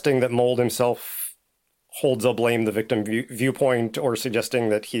way suggesting that Mold himself holds a blame the victim viewpoint or suggesting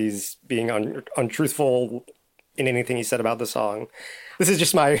that he's being untruthful in anything he said about the song. This is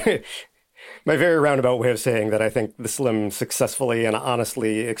just my my very roundabout way of saying that I think the Slim successfully and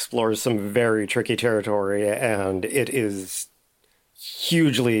honestly explores some very tricky territory, and it is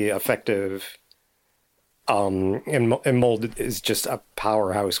hugely effective. And Mold is just a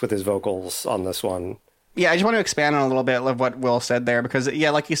powerhouse with his vocals on this one. Yeah, I just want to expand on a little bit of what Will said there, because, yeah,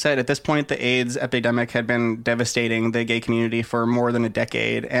 like you said, at this point, the AIDS epidemic had been devastating the gay community for more than a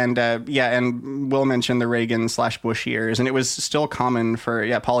decade. And, and Will mentioned the Reagan/Bush years, and it was still common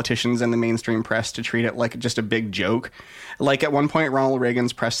for, politicians and the mainstream press to treat it like just a big joke. Like, at one point, Ronald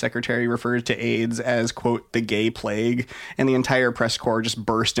Reagan's press secretary referred to AIDS as, quote, the gay plague, and the entire press corps just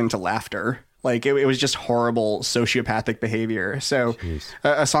burst into laughter. Like, it was just horrible sociopathic behavior. So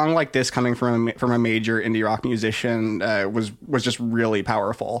a song like this coming from a major indie rock musician was just really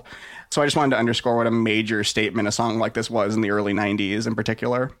powerful. So I just wanted to underscore what a major statement a song like this was in the early 90s in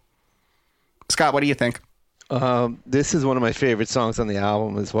particular. Scott, what do you think? This is one of my favorite songs on the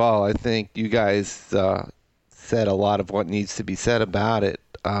album as well. I think you guys said a lot of what needs to be said about it.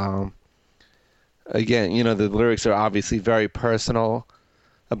 Again, the lyrics are obviously very personal,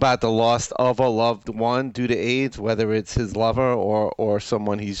 about the loss of a loved one due to AIDS, whether it's his lover or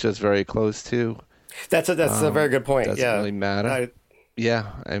someone he's just very close to. That's a very good point. Doesn't really matter.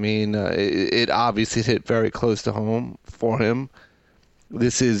 I mean, it obviously hit very close to home for him.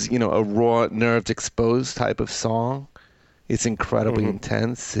 This is, a raw, nerves exposed type of song. It's incredibly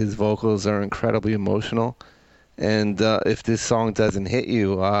intense. His vocals are incredibly emotional. And if this song doesn't hit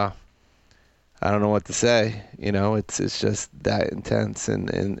you, I don't know what to say. It's just that intense,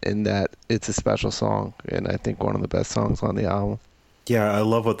 and that it's a special song, and I think one of the best songs on the album. Yeah, I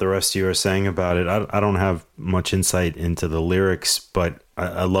love what the rest of you are saying about it. I don't have much insight into the lyrics, but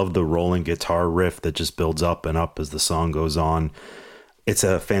I love the rolling guitar riff that just builds up and up as the song goes on. It's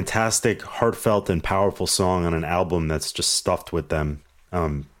a fantastic, heartfelt, and powerful song on an album that's just stuffed with them.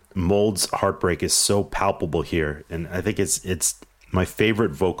 Mold's heartbreak is so palpable here, and I think it's my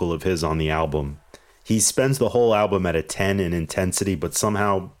favorite vocal of his on the album. He spends the whole album at a 10 in intensity, but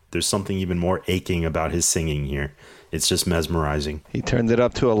somehow there's something even more aching about his singing here. It's just mesmerizing. He turned it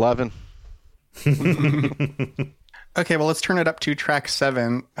up to 11. Okay, well, let's turn it up to track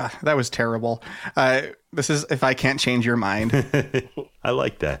 7. That was terrible. This is If I Can't Change Your Mind. I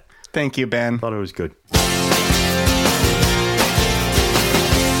like that. Thank you, Ben. Thought it was good.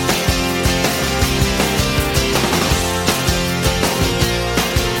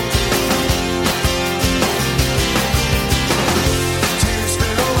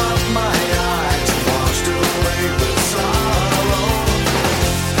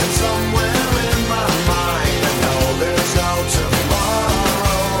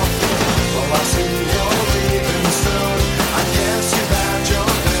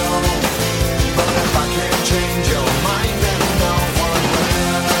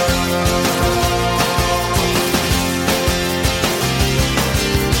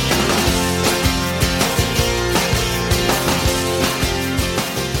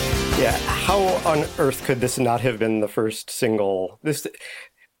 On earth could this not have been the first single? This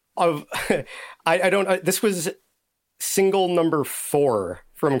was single number 4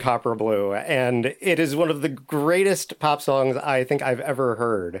 from Copper Blue, and it is one of the greatest pop songs I think I've ever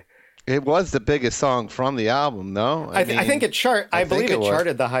heard. It was the biggest song from the album, no? I think it I believe it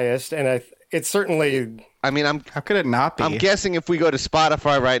charted the highest, and it's certainly. I mean, how could it not be? I'm guessing if we go to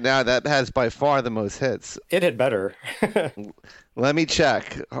Spotify right now, that has by far the most hits. It had better. Let me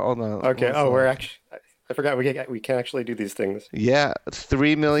check. Hold on. Okay. We're actually. I forgot we can actually do these things. Yeah,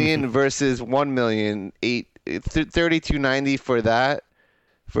 3 million versus 1 million. 3290 for that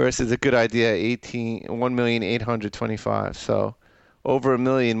versus A Good Idea 1,825,000. So over 1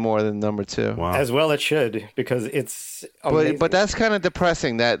 million more than number 2. Wow. As well it should, because it's amazing. But that's kind of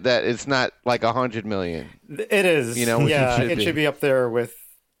depressing that it's not like 100 million. It is. It should be up there with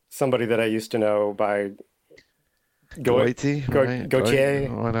somebody that I used to know by Gautier,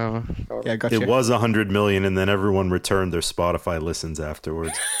 whatever. Yeah, Gautier. It was 100 million, and then everyone returned their Spotify listens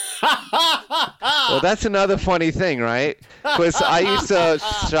afterwards. Well, that's another funny thing, right? Because I used to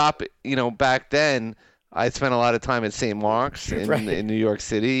shop, back then. I spent a lot of time at St. Mark's in New York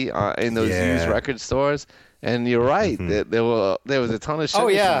City in those used record stores. And you're right. There was a ton of shit. Oh,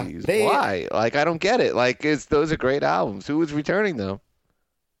 yeah. Why? Like, I don't get it. Like, those are great albums. Who was returning them?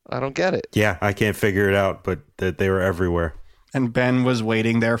 I don't get it. Yeah, I can't figure it out, but they were everywhere. And Ben was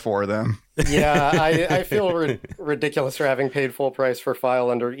waiting there for them. Yeah, I feel ridiculous for having paid full price for File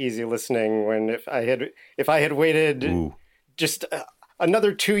under easy listening when if I had waited just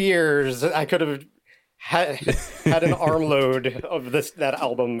another 2 years, I could have had an armload of that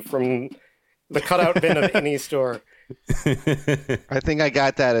album from the cutout bin of any store. I think I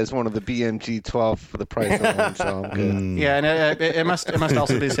got that as one of the BMG 12 for the price of one, so I'm good. Yeah, and it must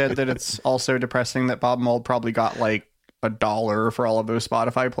also be said that it's also depressing that Bob Mould probably got like $1 for all of those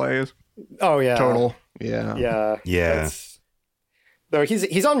Spotify plays. Oh yeah, Total. Yeah. Though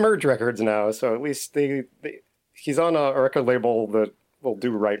he's on Merge Records now, so at least he's on a record label that will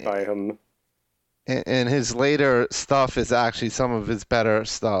do right by him. And his later stuff is actually some of his better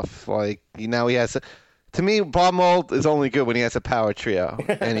stuff. Like he has. To me, Bob Mould is only good when he has a power trio,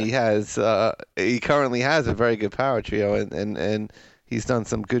 and he currently has a very good power trio, and he's done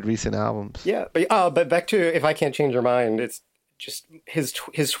some good recent albums. Yeah, but back to If I Can't Change Your Mind, it's just his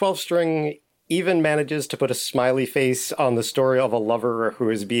 12-string even manages to put a smiley face on the story of a lover who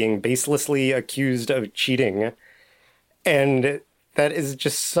is being baselessly accused of cheating, and that is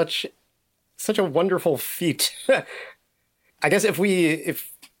just such a wonderful feat. I guess if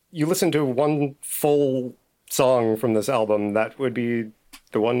you listen to one full song from this album, that would be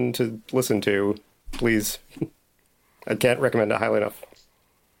the one to listen to, please. I can't recommend it highly enough.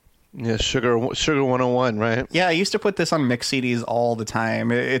 Yeah, Sugar 101, right? Yeah, I used to put this on mix CDs all the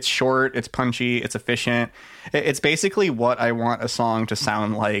time. It's short, it's punchy, it's efficient. It's basically what I want a song to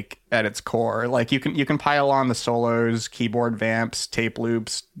sound like at its core. Like you can pile on the solos, keyboard vamps, tape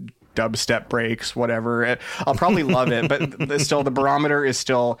loops, dubstep breaks, whatever. I'll probably love it, but still the barometer is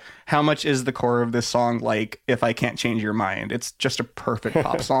still how much is the core of this song like If I Can't Change Your Mind. It's just a perfect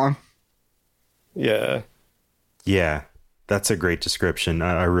pop song. Yeah. Yeah, that's a great description.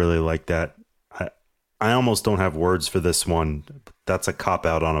 I really like that. I almost don't have words for this one. That's a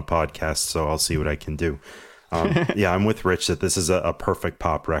cop-out on a podcast, so I'll see what I can do. Yeah, I'm with Rich that this is a perfect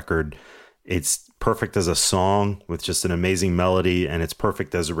pop record. It's perfect as a song with just an amazing melody, and it's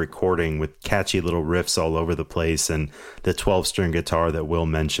perfect as a recording with catchy little riffs all over the place and the 12-string guitar that Will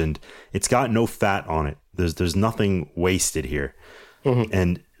mentioned. It's got no fat on it. There's nothing wasted here. Mm-hmm.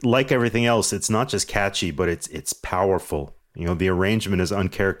 And like everything else, it's not just catchy, but it's powerful. You know, the arrangement is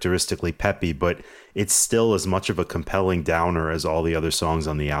uncharacteristically peppy, but it's still as much of a compelling downer as all the other songs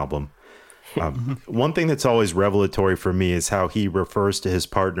on the album. One thing that's always revelatory for me is how he refers to his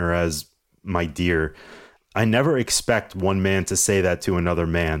partner as my dear. I never expect one man to say that to another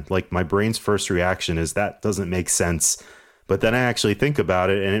man. Like, my brain's first reaction is that doesn't make sense. But then I actually think about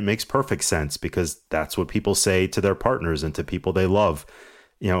it and it makes perfect sense, because that's what people say to their partners and to people they love.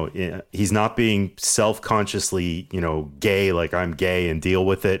 You know, he's not being self-consciously, gay, like I'm gay and deal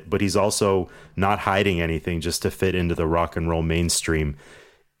with it, but he's also not hiding anything just to fit into the rock and roll mainstream.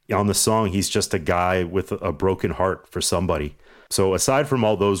 On the song, he's just a guy with a broken heart for somebody. So aside from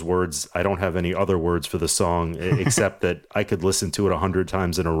all those words, I don't have any other words for the song, except that I could listen to it 100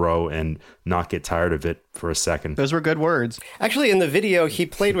 times in a row and not get tired of it for a second. Those were good words. Actually, in the video, he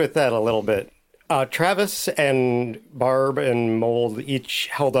played with that a little bit. Travis and Barb and Mould each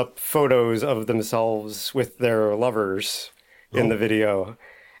held up photos of themselves with their lovers in the video.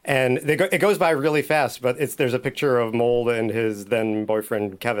 And it goes by really fast, but there's a picture of Mould and his then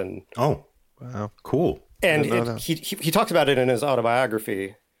boyfriend, Kevin. Oh, wow. Cool. And he talks about it in his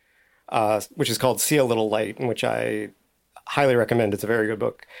autobiography, which is called See a Little Light, which I highly recommend. It's a very good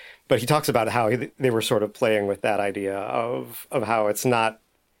book. But he talks about how they were sort of playing with that idea of how it's not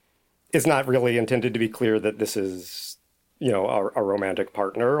really intended to be clear that this is, a romantic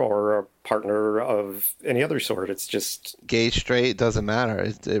partner or a partner of any other sort. It's just gay, straight, doesn't matter.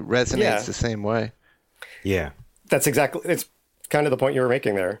 It resonates the same way. Yeah. It's kind of the point you were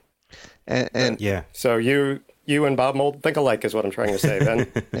making there. And yeah. So you and Bob Mould think alike is what I'm trying to say,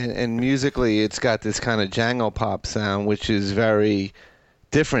 Ben. and musically, it's got this kind of jangle pop sound, which is very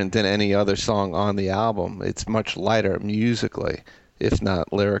different than any other song on the album. It's much lighter musically, if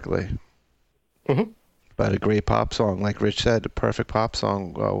not lyrically. Mm-hmm. But a great pop song, like Rich said, a perfect pop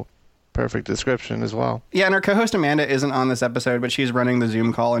song. Well, perfect description as well. Yeah, and our co-host Amanda isn't on this episode, but she's running the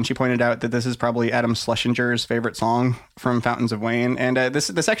Zoom call, and she pointed out that this is probably Adam Schlesinger's favorite song from Fountains of Wayne. And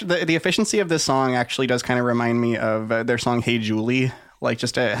this actually, the efficiency of this song actually does kind of remind me of their song "Hey Julie," like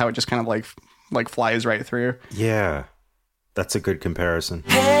just how it just kind of like flies right through. Yeah, that's a good comparison.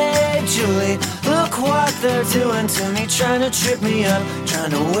 Hey Julie, look what they're doing to me, trying to trip me up,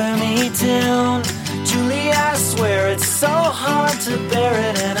 trying to wear me down. Julie, I swear it's so hard to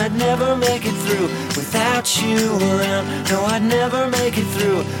bear it, and I'd never make it through without you around. No, I'd never make it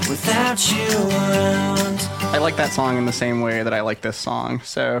through without you around. I like that song in the same way that I like this song.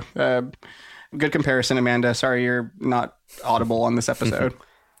 So, good comparison, Amanda. Sorry you're not audible on this episode.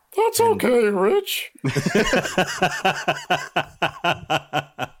 That's okay, Rich.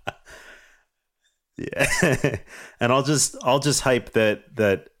 Yeah. And I'll just hype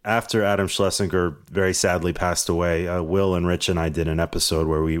that after Adam Schlesinger very sadly passed away, Will and Rich and I did an episode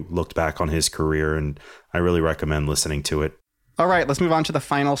where we looked back on his career, and I really recommend listening to it. All right, let's move on to the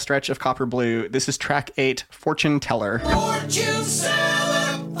final stretch of Copper Blue. This is track 8, Fortune Teller. Fortune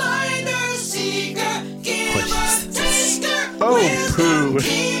seller, finder, seeker, giver, taker, Oh, poo.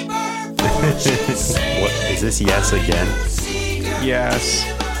 What is this? Yes again? Yes.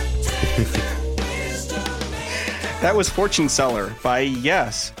 That was Fortune Seller by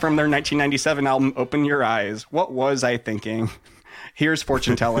Yes from their 1997 album Open Your Eyes. What was I thinking? Here's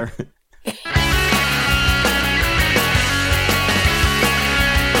Fortune Teller.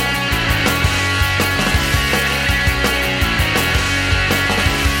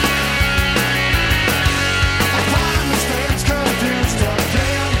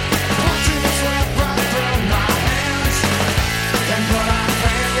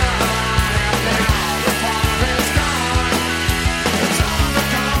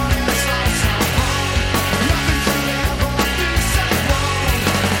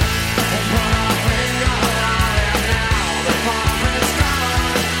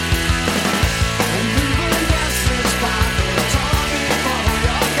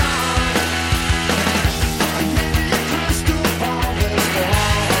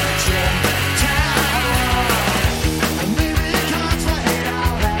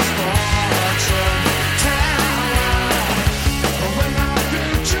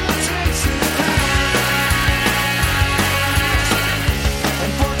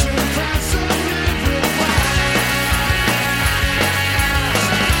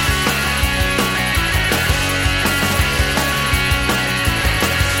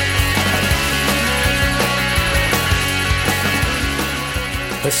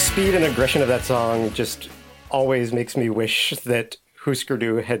 The speed and aggression of that song just always makes me wish that Husker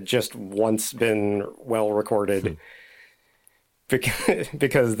Du had just once been well recorded,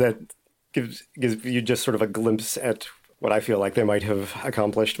 because that gives you just sort of a glimpse at what I feel like they might have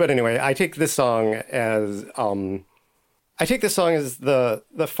accomplished. But anyway, I take this song as the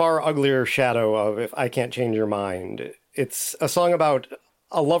far uglier shadow of If I Can't Change Your Mind. It's a song about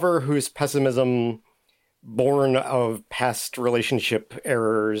a lover whose pessimism, born of past relationship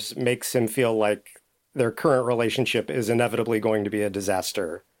errors, makes him feel like their current relationship is inevitably going to be a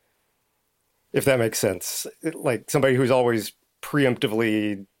disaster. If that makes sense. Like somebody who's always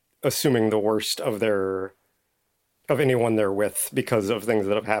preemptively assuming the worst of anyone they're with because of things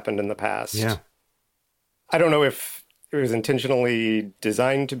that have happened in the past. Yeah. I don't know if it was intentionally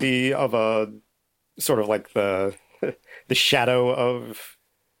designed to be of a sort of like the shadow of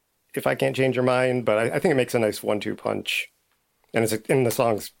If I Can't Change Your Mind, but I think it makes a nice 1-2 punch. And the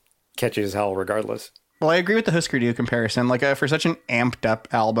song's catchy as hell regardless. Well, I agree with the Husker Du comparison. Like, for such an amped up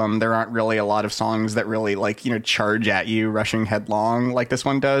album, there aren't really a lot of songs that really, like, you know, charge at you, rushing headlong like this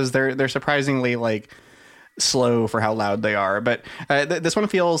one does. They're surprisingly, like, slow for how loud they are. But this one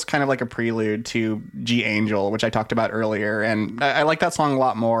feels kind of like a prelude to G Angel, which I talked about earlier. And I like that song a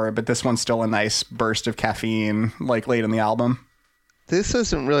lot more, but this one's still a nice burst of caffeine, like, late in the album. This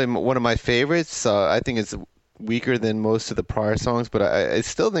isn't really one of my favorites. I think it's weaker than most of the prior songs, but I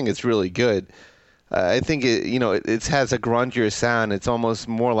still think it's really good. I think it has a grungier sound. It's almost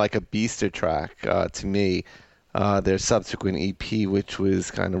more like a Beaster track to me. Their subsequent EP, which was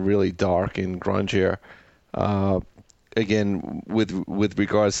kind of really dark and grungier. Again, with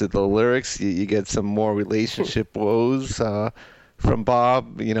regards to the lyrics, you get some more relationship woes from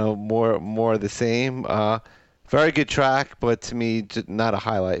Bob. You know, more of the same. Very good track, but to me, not a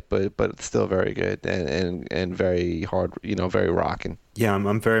highlight, but it's still very good and very hard, very rocking. Yeah,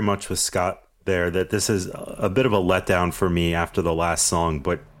 I'm very much with Scott there, that this is a bit of a letdown for me after the last song,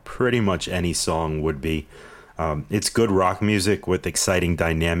 but pretty much any song would be. It's good rock music with exciting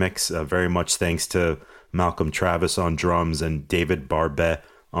dynamics, very much thanks to Malcolm Travis on drums and David Barbet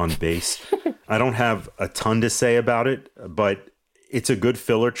on bass. I don't have a ton to say about it, but it's a good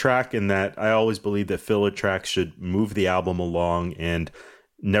filler track in that I always believe that filler tracks should move the album along and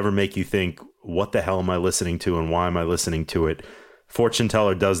never make you think, what the hell am I listening to and why am I listening to it? Fortune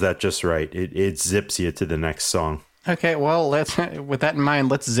Teller does that just right. It zips you to the next song. Okay, well, with that in mind,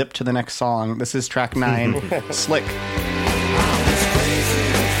 let's zip to the next song. This is track 9, Slick.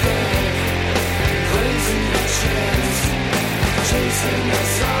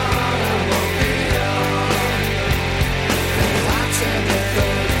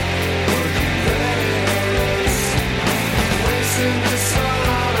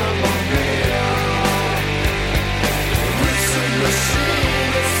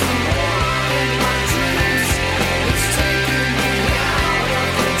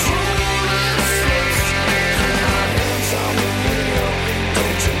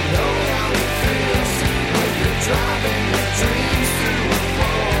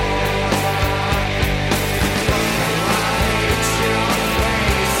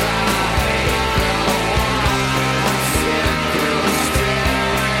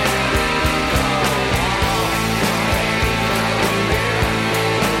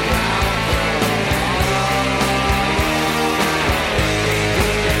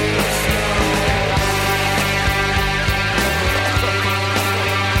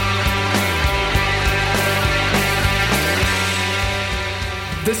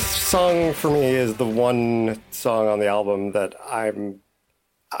 This song for me is the one song on the album that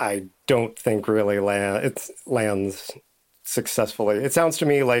I don't think really lands successfully. It sounds to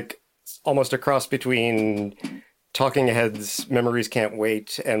me like almost a cross between Talking Heads' Memories Can't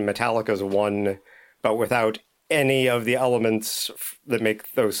Wait and Metallica's One, but without any of the elements that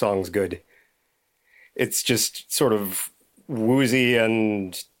make those songs good. It's just sort of woozy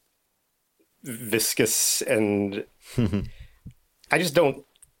and viscous, and I just don't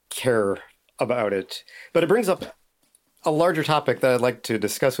care about it. But it brings up a larger topic that I'd like to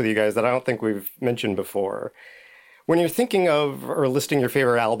discuss with you guys that I don't think we've mentioned before. When you're thinking of or listing your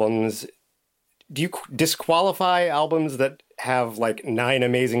favorite albums, do you disqualify albums that have like 9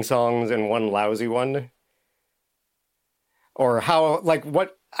 amazing songs and 1 lousy one? Or how, like,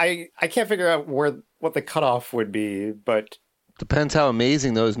 what, I can't figure out what the cutoff would be, but... Depends how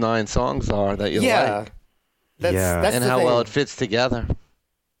amazing those 9 songs are that you like. That's and the how thing. well it fits together.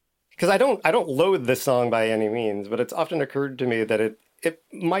 Because I don't loathe this song by any means, but it's often occurred to me that it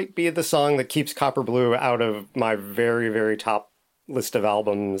might be the song that keeps Copper Blue out of my very, very top list of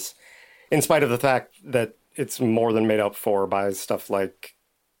albums, in spite of the fact that it's more than made up for by stuff like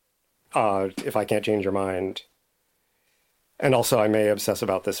If I Can't Change Your Mind. And also I may obsess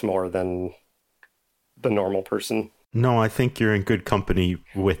about this more than the normal person. No, I think you're in good company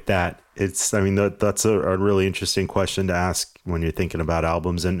with that. That's a really interesting question to ask when you're thinking about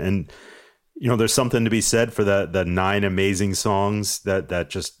albums. And you know, there's something to be said for the 9 amazing songs that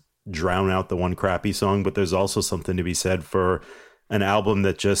just drown out the one crappy song. But there's also something to be said for an album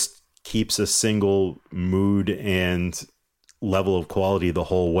that just keeps a single mood and level of quality the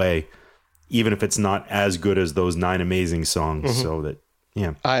whole way, even if it's not as good as those 9 amazing songs. Mm-hmm. So that,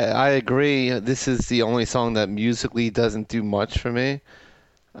 yeah. I agree. This is the only song that musically doesn't do much for me.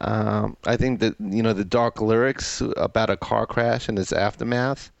 I think that, you know, the dark lyrics about a car crash and its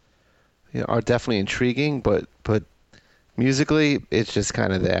aftermath, you know, are definitely intriguing, but musically it's just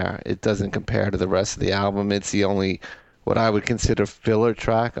kind of there. It doesn't compare to the rest of the album. It's the only what I would consider filler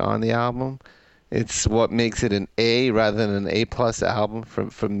track on the album. It's what makes it an A rather than an A+ album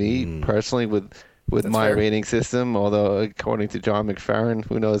for me personally with That's my fair. rating system, although according to John McFerrin,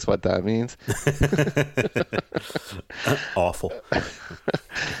 who knows what that means. Awful.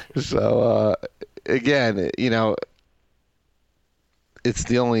 So, again, you know, it's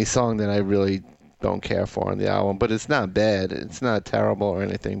the only song that I really don't care for on the album, but it's not bad. It's not terrible or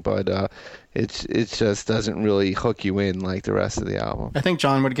anything, but it just doesn't really hook you in like the rest of the album. I think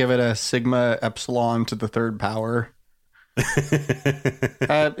John would give it a sigma epsilon to the 3rd power.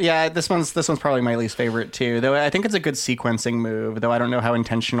 Yeah, this one's probably my least favorite too, though I think it's a good sequencing move, though I don't know how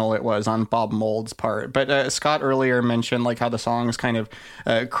intentional it was on Bob Mould's part. But Scott earlier mentioned like how the songs kind of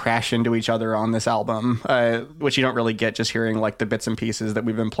crash into each other on this album, which you don't really get just hearing like the bits and pieces that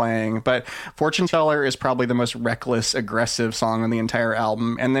we've been playing. But Fortune Teller is probably the most reckless, aggressive song on the entire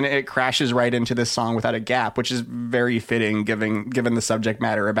album, and then it crashes right into this song without a gap, which is very fitting given the subject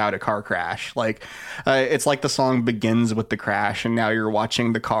matter about a car crash. Like it's like the song begins with the crash, and now you're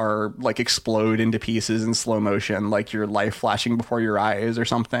watching the car like explode into pieces in slow motion, like your life flashing before your eyes or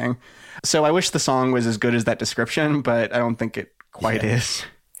something. So I wish the song was as good as that description, but I don't think it quite is.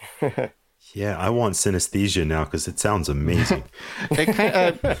 Yeah, I want synesthesia now because it sounds amazing.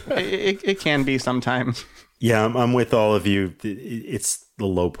 It can be sometimes. Yeah, I'm with all of you. It's the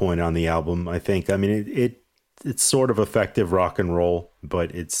low point on the album, I think. I mean, it's sort of effective rock and roll,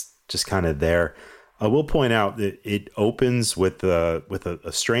 but it's just kind of there. I will point out that it opens with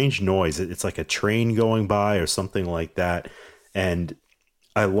a strange noise. It's like a train going by or something like that. And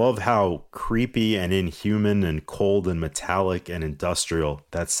I love how creepy and inhuman and cold and metallic and industrial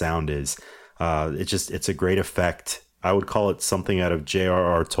that sound is. It's a great effect. I would call it something out of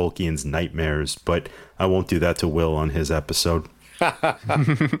J.R.R. Tolkien's Nightmares, but I won't do that to Will on his episode. While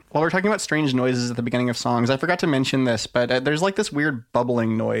we're talking about strange noises at the beginning of songs, I forgot to mention this, but there's like this weird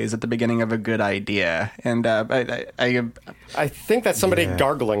bubbling noise at the beginning of a good idea. And I think that's somebody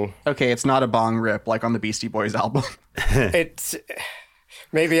gargling. Okay, it's not a bong rip like on the Beastie Boys album. It's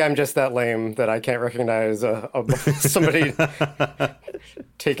maybe I'm just that lame that I can't recognize somebody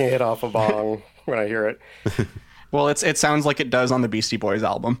taking a hit off a bong when I hear it. Well, it sounds like it does on the Beastie Boys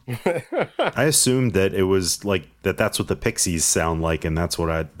album. I assumed that it was like that's what the Pixies sound like, and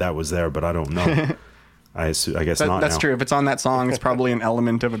that was there, but I don't know. I guess not. That's now. true. If it's on that song, it's probably an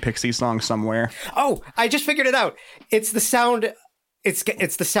element of a Pixies song somewhere. Oh, I just figured it out. It's the sound. It's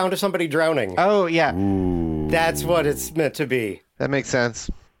the sound of somebody drowning. Oh yeah, Ooh. That's what it's meant to be. That makes sense.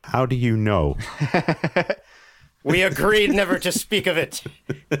 How do you know? We agreed never to speak of it.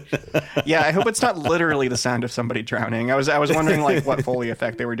 Yeah, I hope it's not literally the sound of somebody drowning. I was wondering like what Foley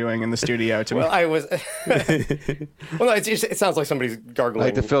effect they were doing in the studio to Well, I was. Well, no, it sounds like somebody's gargling.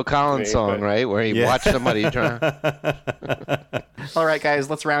 Like the Phil Collins song, right? Where he watched somebody drown. All right, guys,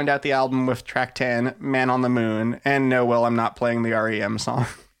 let's round out the album with track 10, Man on the Moon. And no, Will, I'm not playing the REM song.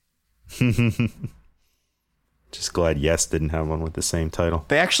 Just glad Yes didn't have one with the same title.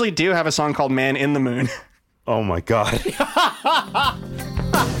 They actually do have a song called Man in the Moon. Oh my God. Waiting in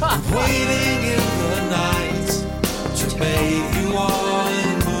the night to bathe you all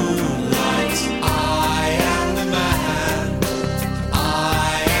in moonlight. I am the man.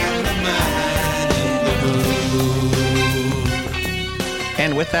 I am the man in the moon.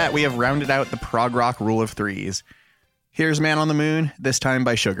 And with that, we have rounded out the prog rock rule of threes. Here's Man on the Moon, this time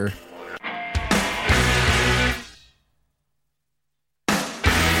by Sugar.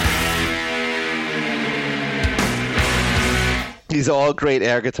 These are all great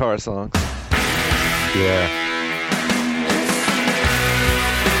air guitar songs. Yeah.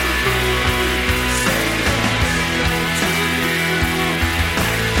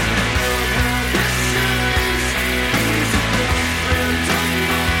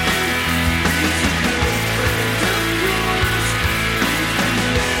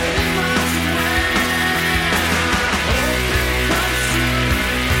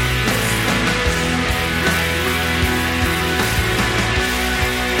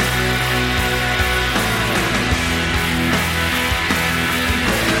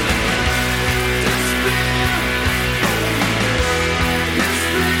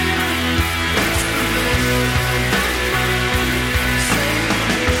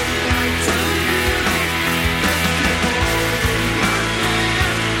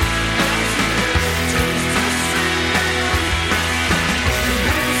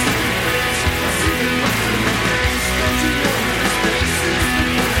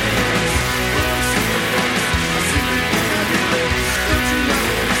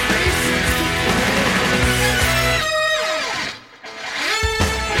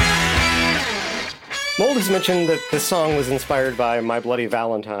 Mold has mentioned that this song was inspired by My Bloody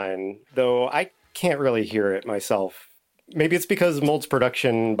Valentine, though I can't really hear it myself. Maybe it's because Mold's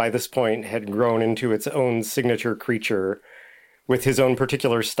production by this point had grown into its own signature creature, with his own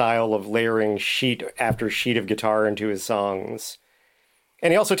particular style of layering sheet after sheet of guitar into his songs.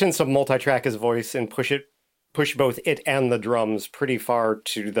 And he also tends to multi-track his voice and push both it and the drums pretty far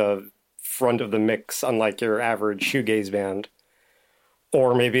to the front of the mix, unlike your average shoegaze band.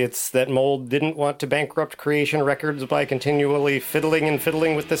 Or maybe it's that Mold didn't want to bankrupt Creation Records by continually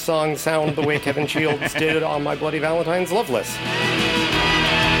fiddling with the song sound the way Kevin Shields did on My Bloody Valentine's Loveless.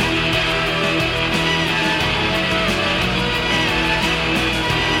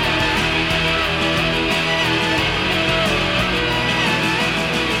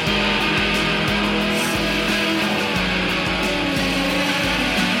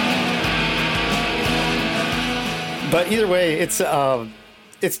 But either way, it's a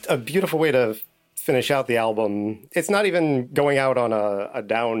beautiful way to finish out the album. It's not even going out on a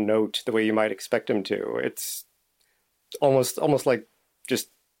down note the way you might expect him to. It's almost like just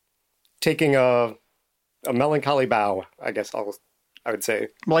taking a melancholy bow, I guess I would say.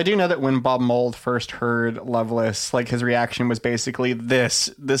 Well, I do know that when Bob Mould first heard Loveless, like his reaction was basically this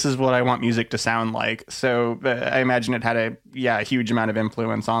is what I want music to sound like. So I imagine it had a huge amount of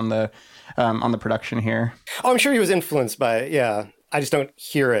influence on the production here. Oh, I'm sure he was influenced by it. Yeah. I just don't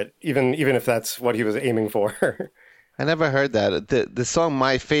hear it, even if that's what he was aiming for. I never heard that. The song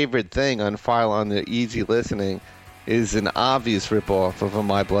My Favorite Thing on file on the Easy Listening is an obvious ripoff of a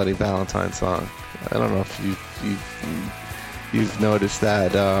My Bloody Valentine song. I don't know if you've noticed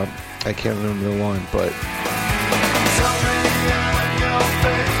that. I can't remember the one, but...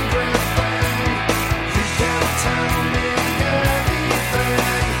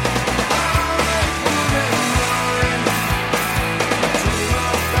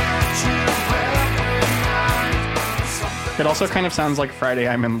 It also kind of sounds like Friday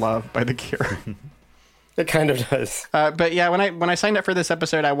I'm in Love by The Cure. It kind of does. But yeah, when I signed up for this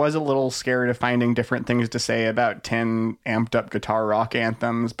episode, I was a little scared of finding different things to say about 10 amped up guitar rock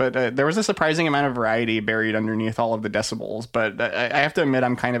anthems. But there was a surprising amount of variety buried underneath all of the decibels. But I have to admit,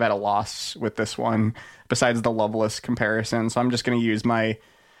 I'm kind of at a loss with this one, besides the Loveless comparison. So I'm just going to use my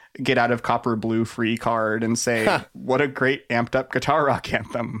Get Out of Copper Blue free card and say, what a great amped up guitar rock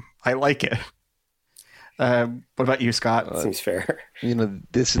anthem. I like it. What about you, Scott? Seems fair.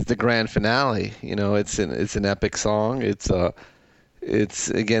 This is the grand finale. It's an epic song. It's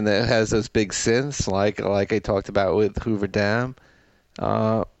again, that has those big synths like I talked about with Hoover Dam.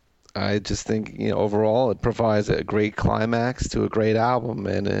 I just think, overall it provides a great climax to a great album,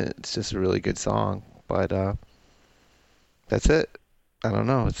 and it's just a really good song. But that's it. I don't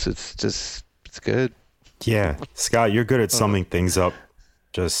know. It's good. Yeah, Scott, you're good at summing things up.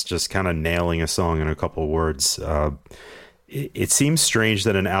 Just kind of nailing a song in a couple words. It seems strange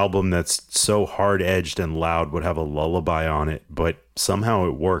that an album that's so hard-edged and loud would have a lullaby on it, but somehow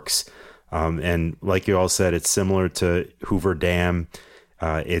it works. And like you all said, it's similar to Hoover Dam.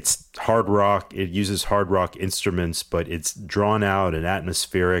 It's hard rock. It uses hard rock instruments, but it's drawn out and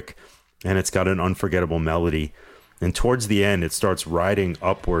atmospheric, and it's got an unforgettable melody. And towards the end, it starts riding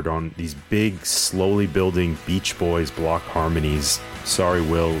upward on these big, slowly building Beach Boys block harmonies. Sorry,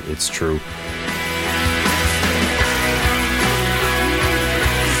 Will, it's true.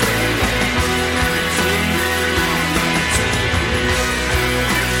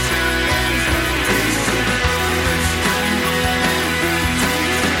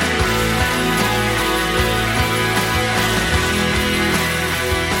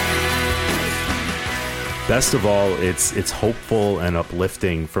 Best of all, it's hopeful and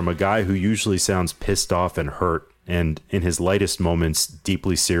uplifting from a guy who usually sounds pissed off and hurt, and in his lightest moments,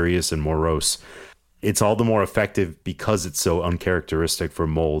 deeply serious and morose. It's all the more effective because it's so uncharacteristic for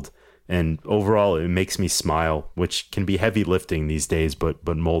Mold, and overall it makes me smile, which can be heavy lifting these days, but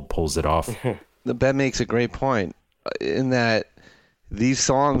Mold pulls it off. Ben makes a great point in that these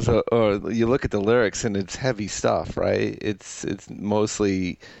songs or you look at the lyrics and it's heavy stuff, right? It's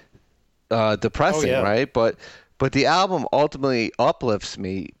mostly depressing, right? But the album ultimately uplifts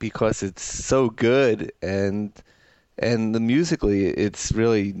me because it's so good, and the musically it's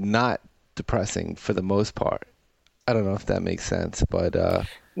really not depressing for the most part. I don't know if that makes sense, but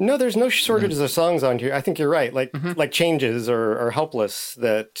no, there's no shortages of songs on here. I think you're right. Like Changes or Helpless,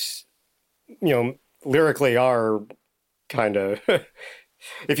 that lyrically are kind of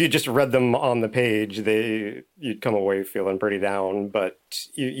if you just read them on the page, you'd come away feeling pretty down. But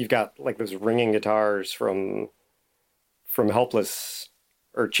you've got like those ringing guitars from Helpless,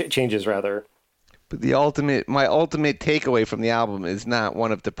 or Changes rather. But my ultimate takeaway from the album is not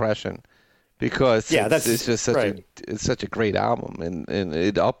one of depression, because it's just such a great album, and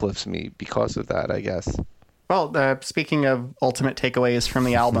it uplifts me because of that, I guess. Well, speaking of ultimate takeaways from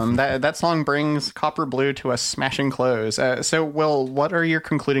the album, that song brings Copper Blue to a smashing close. So, Will, what are your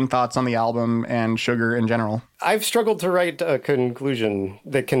concluding thoughts on the album and Sugar in general? I've struggled to write a conclusion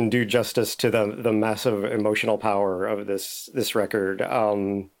that can do justice to the massive emotional power of this record.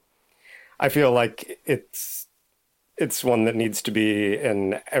 I feel like it's one that needs to be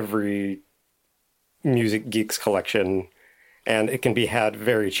in every music geek's collection. And it can be had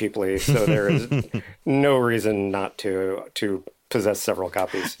very cheaply, so there is no reason not to possess several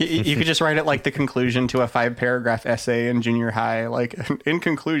copies. You could just write it like the conclusion to a 5-paragraph essay in junior high. Like, in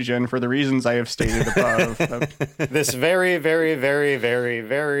conclusion, for the reasons I have stated above. This very, very, very, very,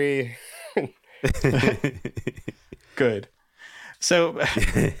 very... Good. So,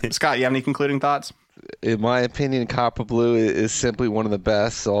 Scott, you have any concluding thoughts? In my opinion, Copper Blue is simply one of the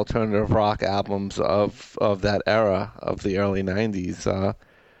best alternative rock albums of that era, of the early 90s.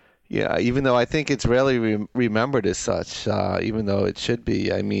 Even though I think it's rarely remembered as such, even though it should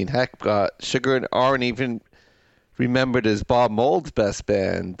be. I mean, heck, Sugar aren't even remembered as Bob Mould's best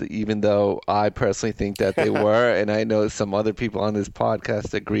band, even though I personally think that they were, and I know some other people on this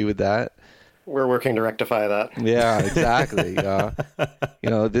podcast agree with that. We're working to rectify that. Yeah, exactly.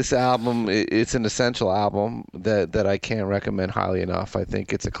 This album, it's an essential album that I can't recommend highly enough. I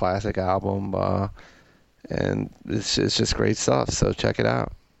think it's a classic album, and it's just great stuff. So check it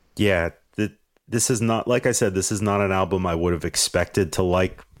out. Yeah, this is not, like I said, this is not an album I would have expected to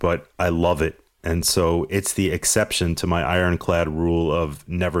like, but I love it. And so it's the exception to my ironclad rule of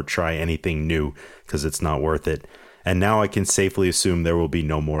never try anything new because it's not worth it. And now I can safely assume there will be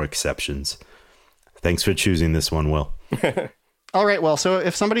no more exceptions. Thanks for choosing this one, Will. All right, well, so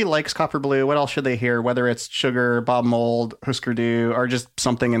if somebody likes Copper Blue, what else should they hear? Whether it's Sugar, Bob Mould, Husker Du, or just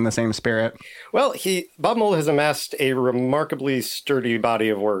something in the same spirit? Well, Bob Mould has amassed a remarkably sturdy body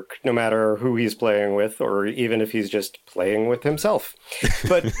of work, no matter who he's playing with, or even if he's just playing with himself.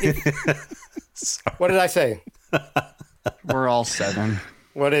 But what did I say? We're all 7.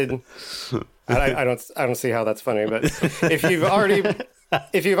 What did I don't see how that's funny, but if you've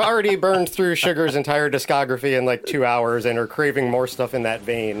already burned through Sugar's entire discography in like 2 hours and are craving more stuff in that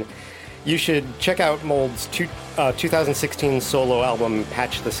vein, you should check out Mould's 2016 solo album,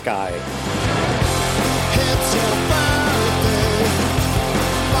 Patch the Sky.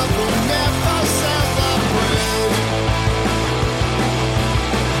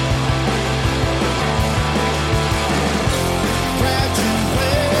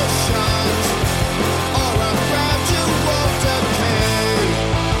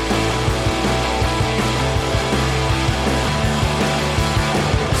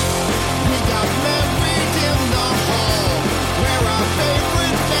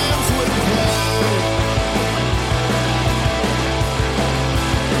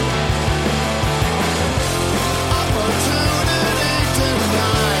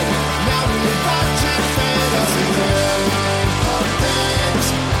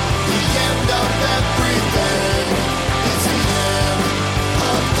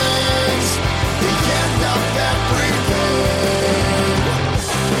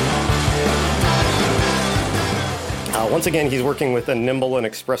 Once again, he's working with a nimble and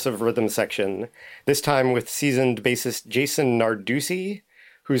expressive rhythm section, this time with seasoned bassist Jason Narducci,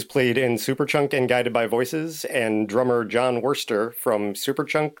 who's played in Superchunk and Guided by Voices, and drummer John Worster from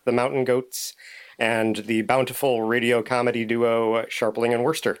Superchunk, The Mountain Goats, and the bountiful radio comedy duo Sharpling and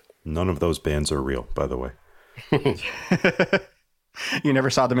Worster. None of those bands are real, by the way. You never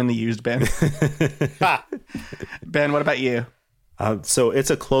saw them in the used bin. Ben, what about you? So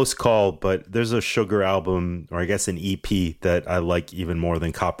it's a close call, but there's a Sugar album, or I guess an EP, that I like even more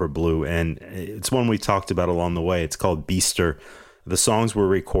than Copper Blue, and it's one we talked about along the way. It's called Beaster. The songs were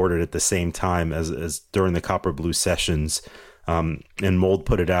recorded at the same time as during the Copper Blue sessions, and Mold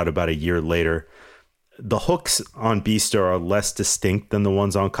put it out about a year later. The hooks on Beaster are less distinct than the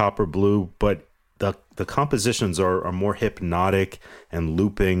ones on Copper Blue, but the compositions are more hypnotic and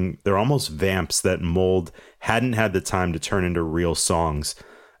looping. They're almost vamps that Mold hadn't had the time to turn into real songs.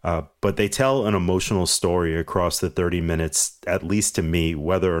 But they tell an emotional story across the 30 minutes, at least to me,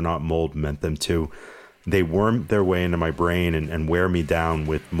 whether or not Mold meant them to. They worm their way into my brain and wear me down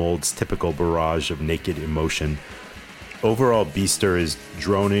with Mold's typical barrage of naked emotion. Overall, Beaster is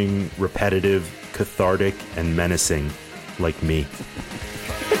droning, repetitive, cathartic, and menacing, like me.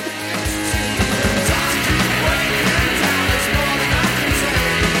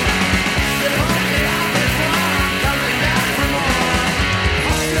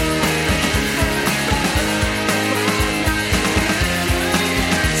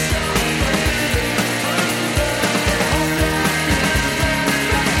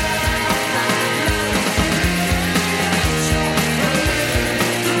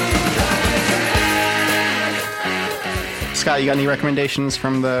 Scott, you got any recommendations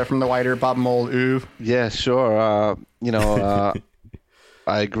from the wider Bob Mold? Ooh. Yeah, sure.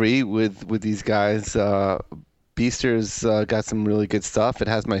 I agree with these guys. Beaster's got some really good stuff. It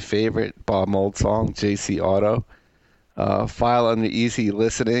has my favorite Bob Mold song, JC Auto. File Under Easy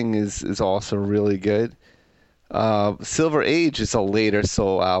Listening is also really good. Silver Age is a later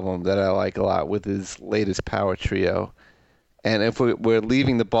soul album that I like a lot with his latest power trio. And if we're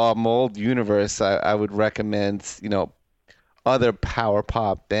leaving the Bob Mold universe, I would recommend, other power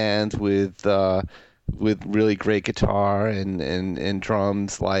pop bands with really great guitar and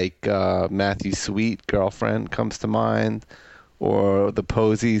drums, like Matthew Sweet, Girlfriend comes to mind, or the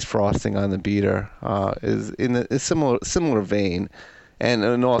Posies, Frosting on the Beater is in a similar vein.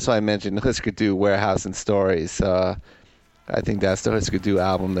 And also I mentioned Husker Du, Warehouse and Stories. I think that's the Husker Du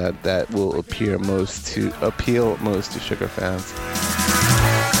album that will appeal most to Sugar fans.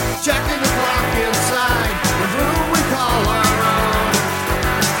 Checking the clock inside the room we call our own.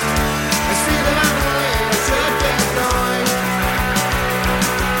 I see that I'm late, I should get going.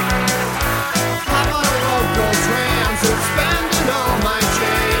 Hop on a local tram, so spending all my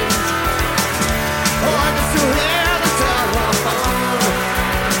change. Oh, I can still hear the telephone.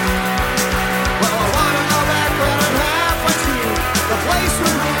 Well, I wanna go back, but I'm halfway to the place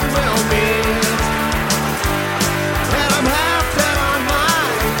where we will meet. And I'm half dead on my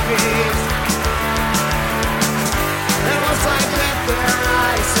feet. And once I get there,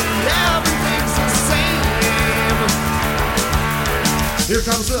 I see everything's the same. Here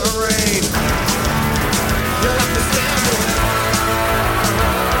comes the rain. You'll have to stand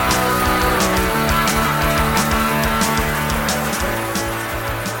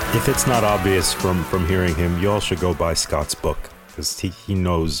If it's not obvious from hearing him, you all should go buy Scott's book, because he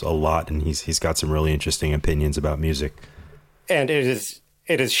knows a lot, and he's got some really interesting opinions about music. And it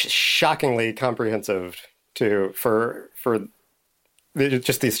is shockingly comprehensive too, for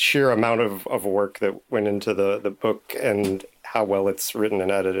just this sheer amount of work that went into the book, and how well it's written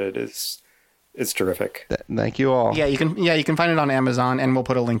and edited is terrific. Thank you all. Yeah, you can find it on Amazon, and we'll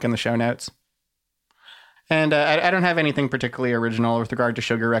put a link in the show notes. And I don't have anything particularly original with regard to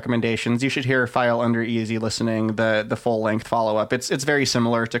Sugar recommendations. You should hear File Under Easy Listening, the full length follow up. It's very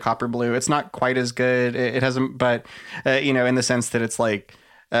similar to Copper Blue. It's not quite as good. It hasn't, but in the sense that it's like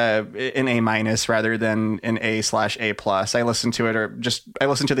an A- rather than an A/A+. I listened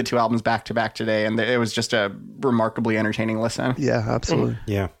to the two albums back to back today, and it was just a remarkably entertaining listen. Yeah, absolutely.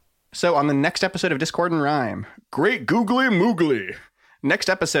 Yeah. So on the next episode of Discord and Rhyme, Great Googly Moogly.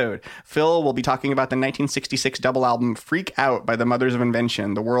 Next episode, Phil will be talking about the 1966 double album Freak Out by the Mothers of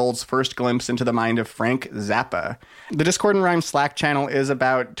Invention, the world's first glimpse into the mind of Frank Zappa. The Discord and Rhyme Slack channel is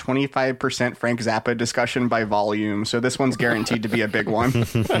about 25% Frank Zappa discussion by volume, so this one's guaranteed to be a big one.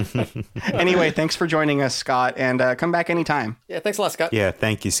 Anyway, thanks for joining us, Scott, and come back anytime. Yeah, thanks a lot, Scott. Yeah,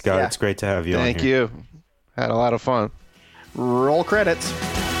 thank you, Scott. Yeah. It's great to have you on here. Thank you. Had a lot of fun. Roll credits.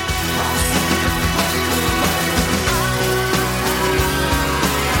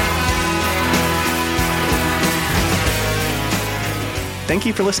 Thank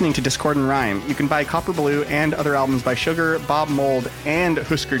you for listening to Discord and Rhyme. You can buy Copper Blue and other albums by Sugar, Bob Mould, and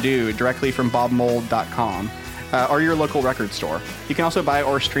Husker Du directly from bobmould.com. Or your local record store. You can also buy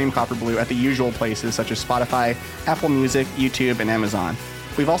or stream Copper Blue at the usual places such as Spotify, Apple Music, YouTube, and Amazon.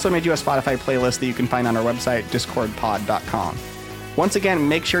 We've also made you a Spotify playlist that you can find on our website, discordpod.com. Once again,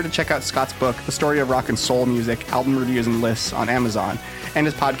 make sure to check out Scott's book, The Story of Rock and Soul Music, album reviews and lists on Amazon, and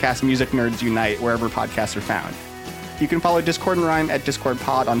his podcast, Music Nerds Unite, wherever podcasts are found. You can follow Discord and Rhyme at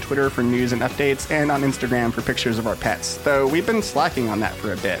DiscordPod on Twitter for news and updates, and on Instagram for pictures of our pets, though we've been slacking on that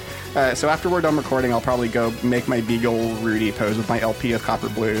for a bit. So after we're done recording, I'll probably go make my Beagle Rudy pose with my LP of Copper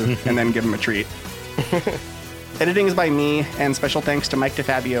Blue, and then give him a treat. Editing is by me, and special thanks to Mike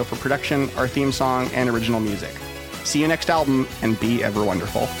DeFabio for production, our theme song, and original music. See you next album, and be ever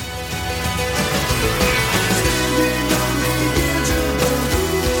wonderful.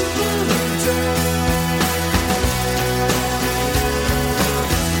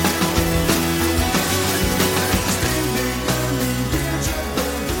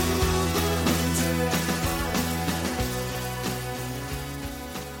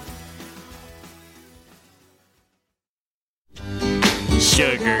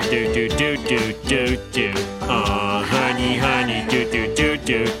 Sugar do do do do do do. Aw, honey, honey, do do do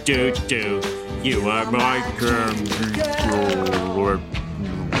do do do. You are my girl.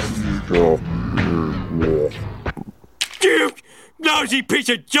 You lousy piece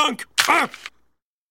of junk!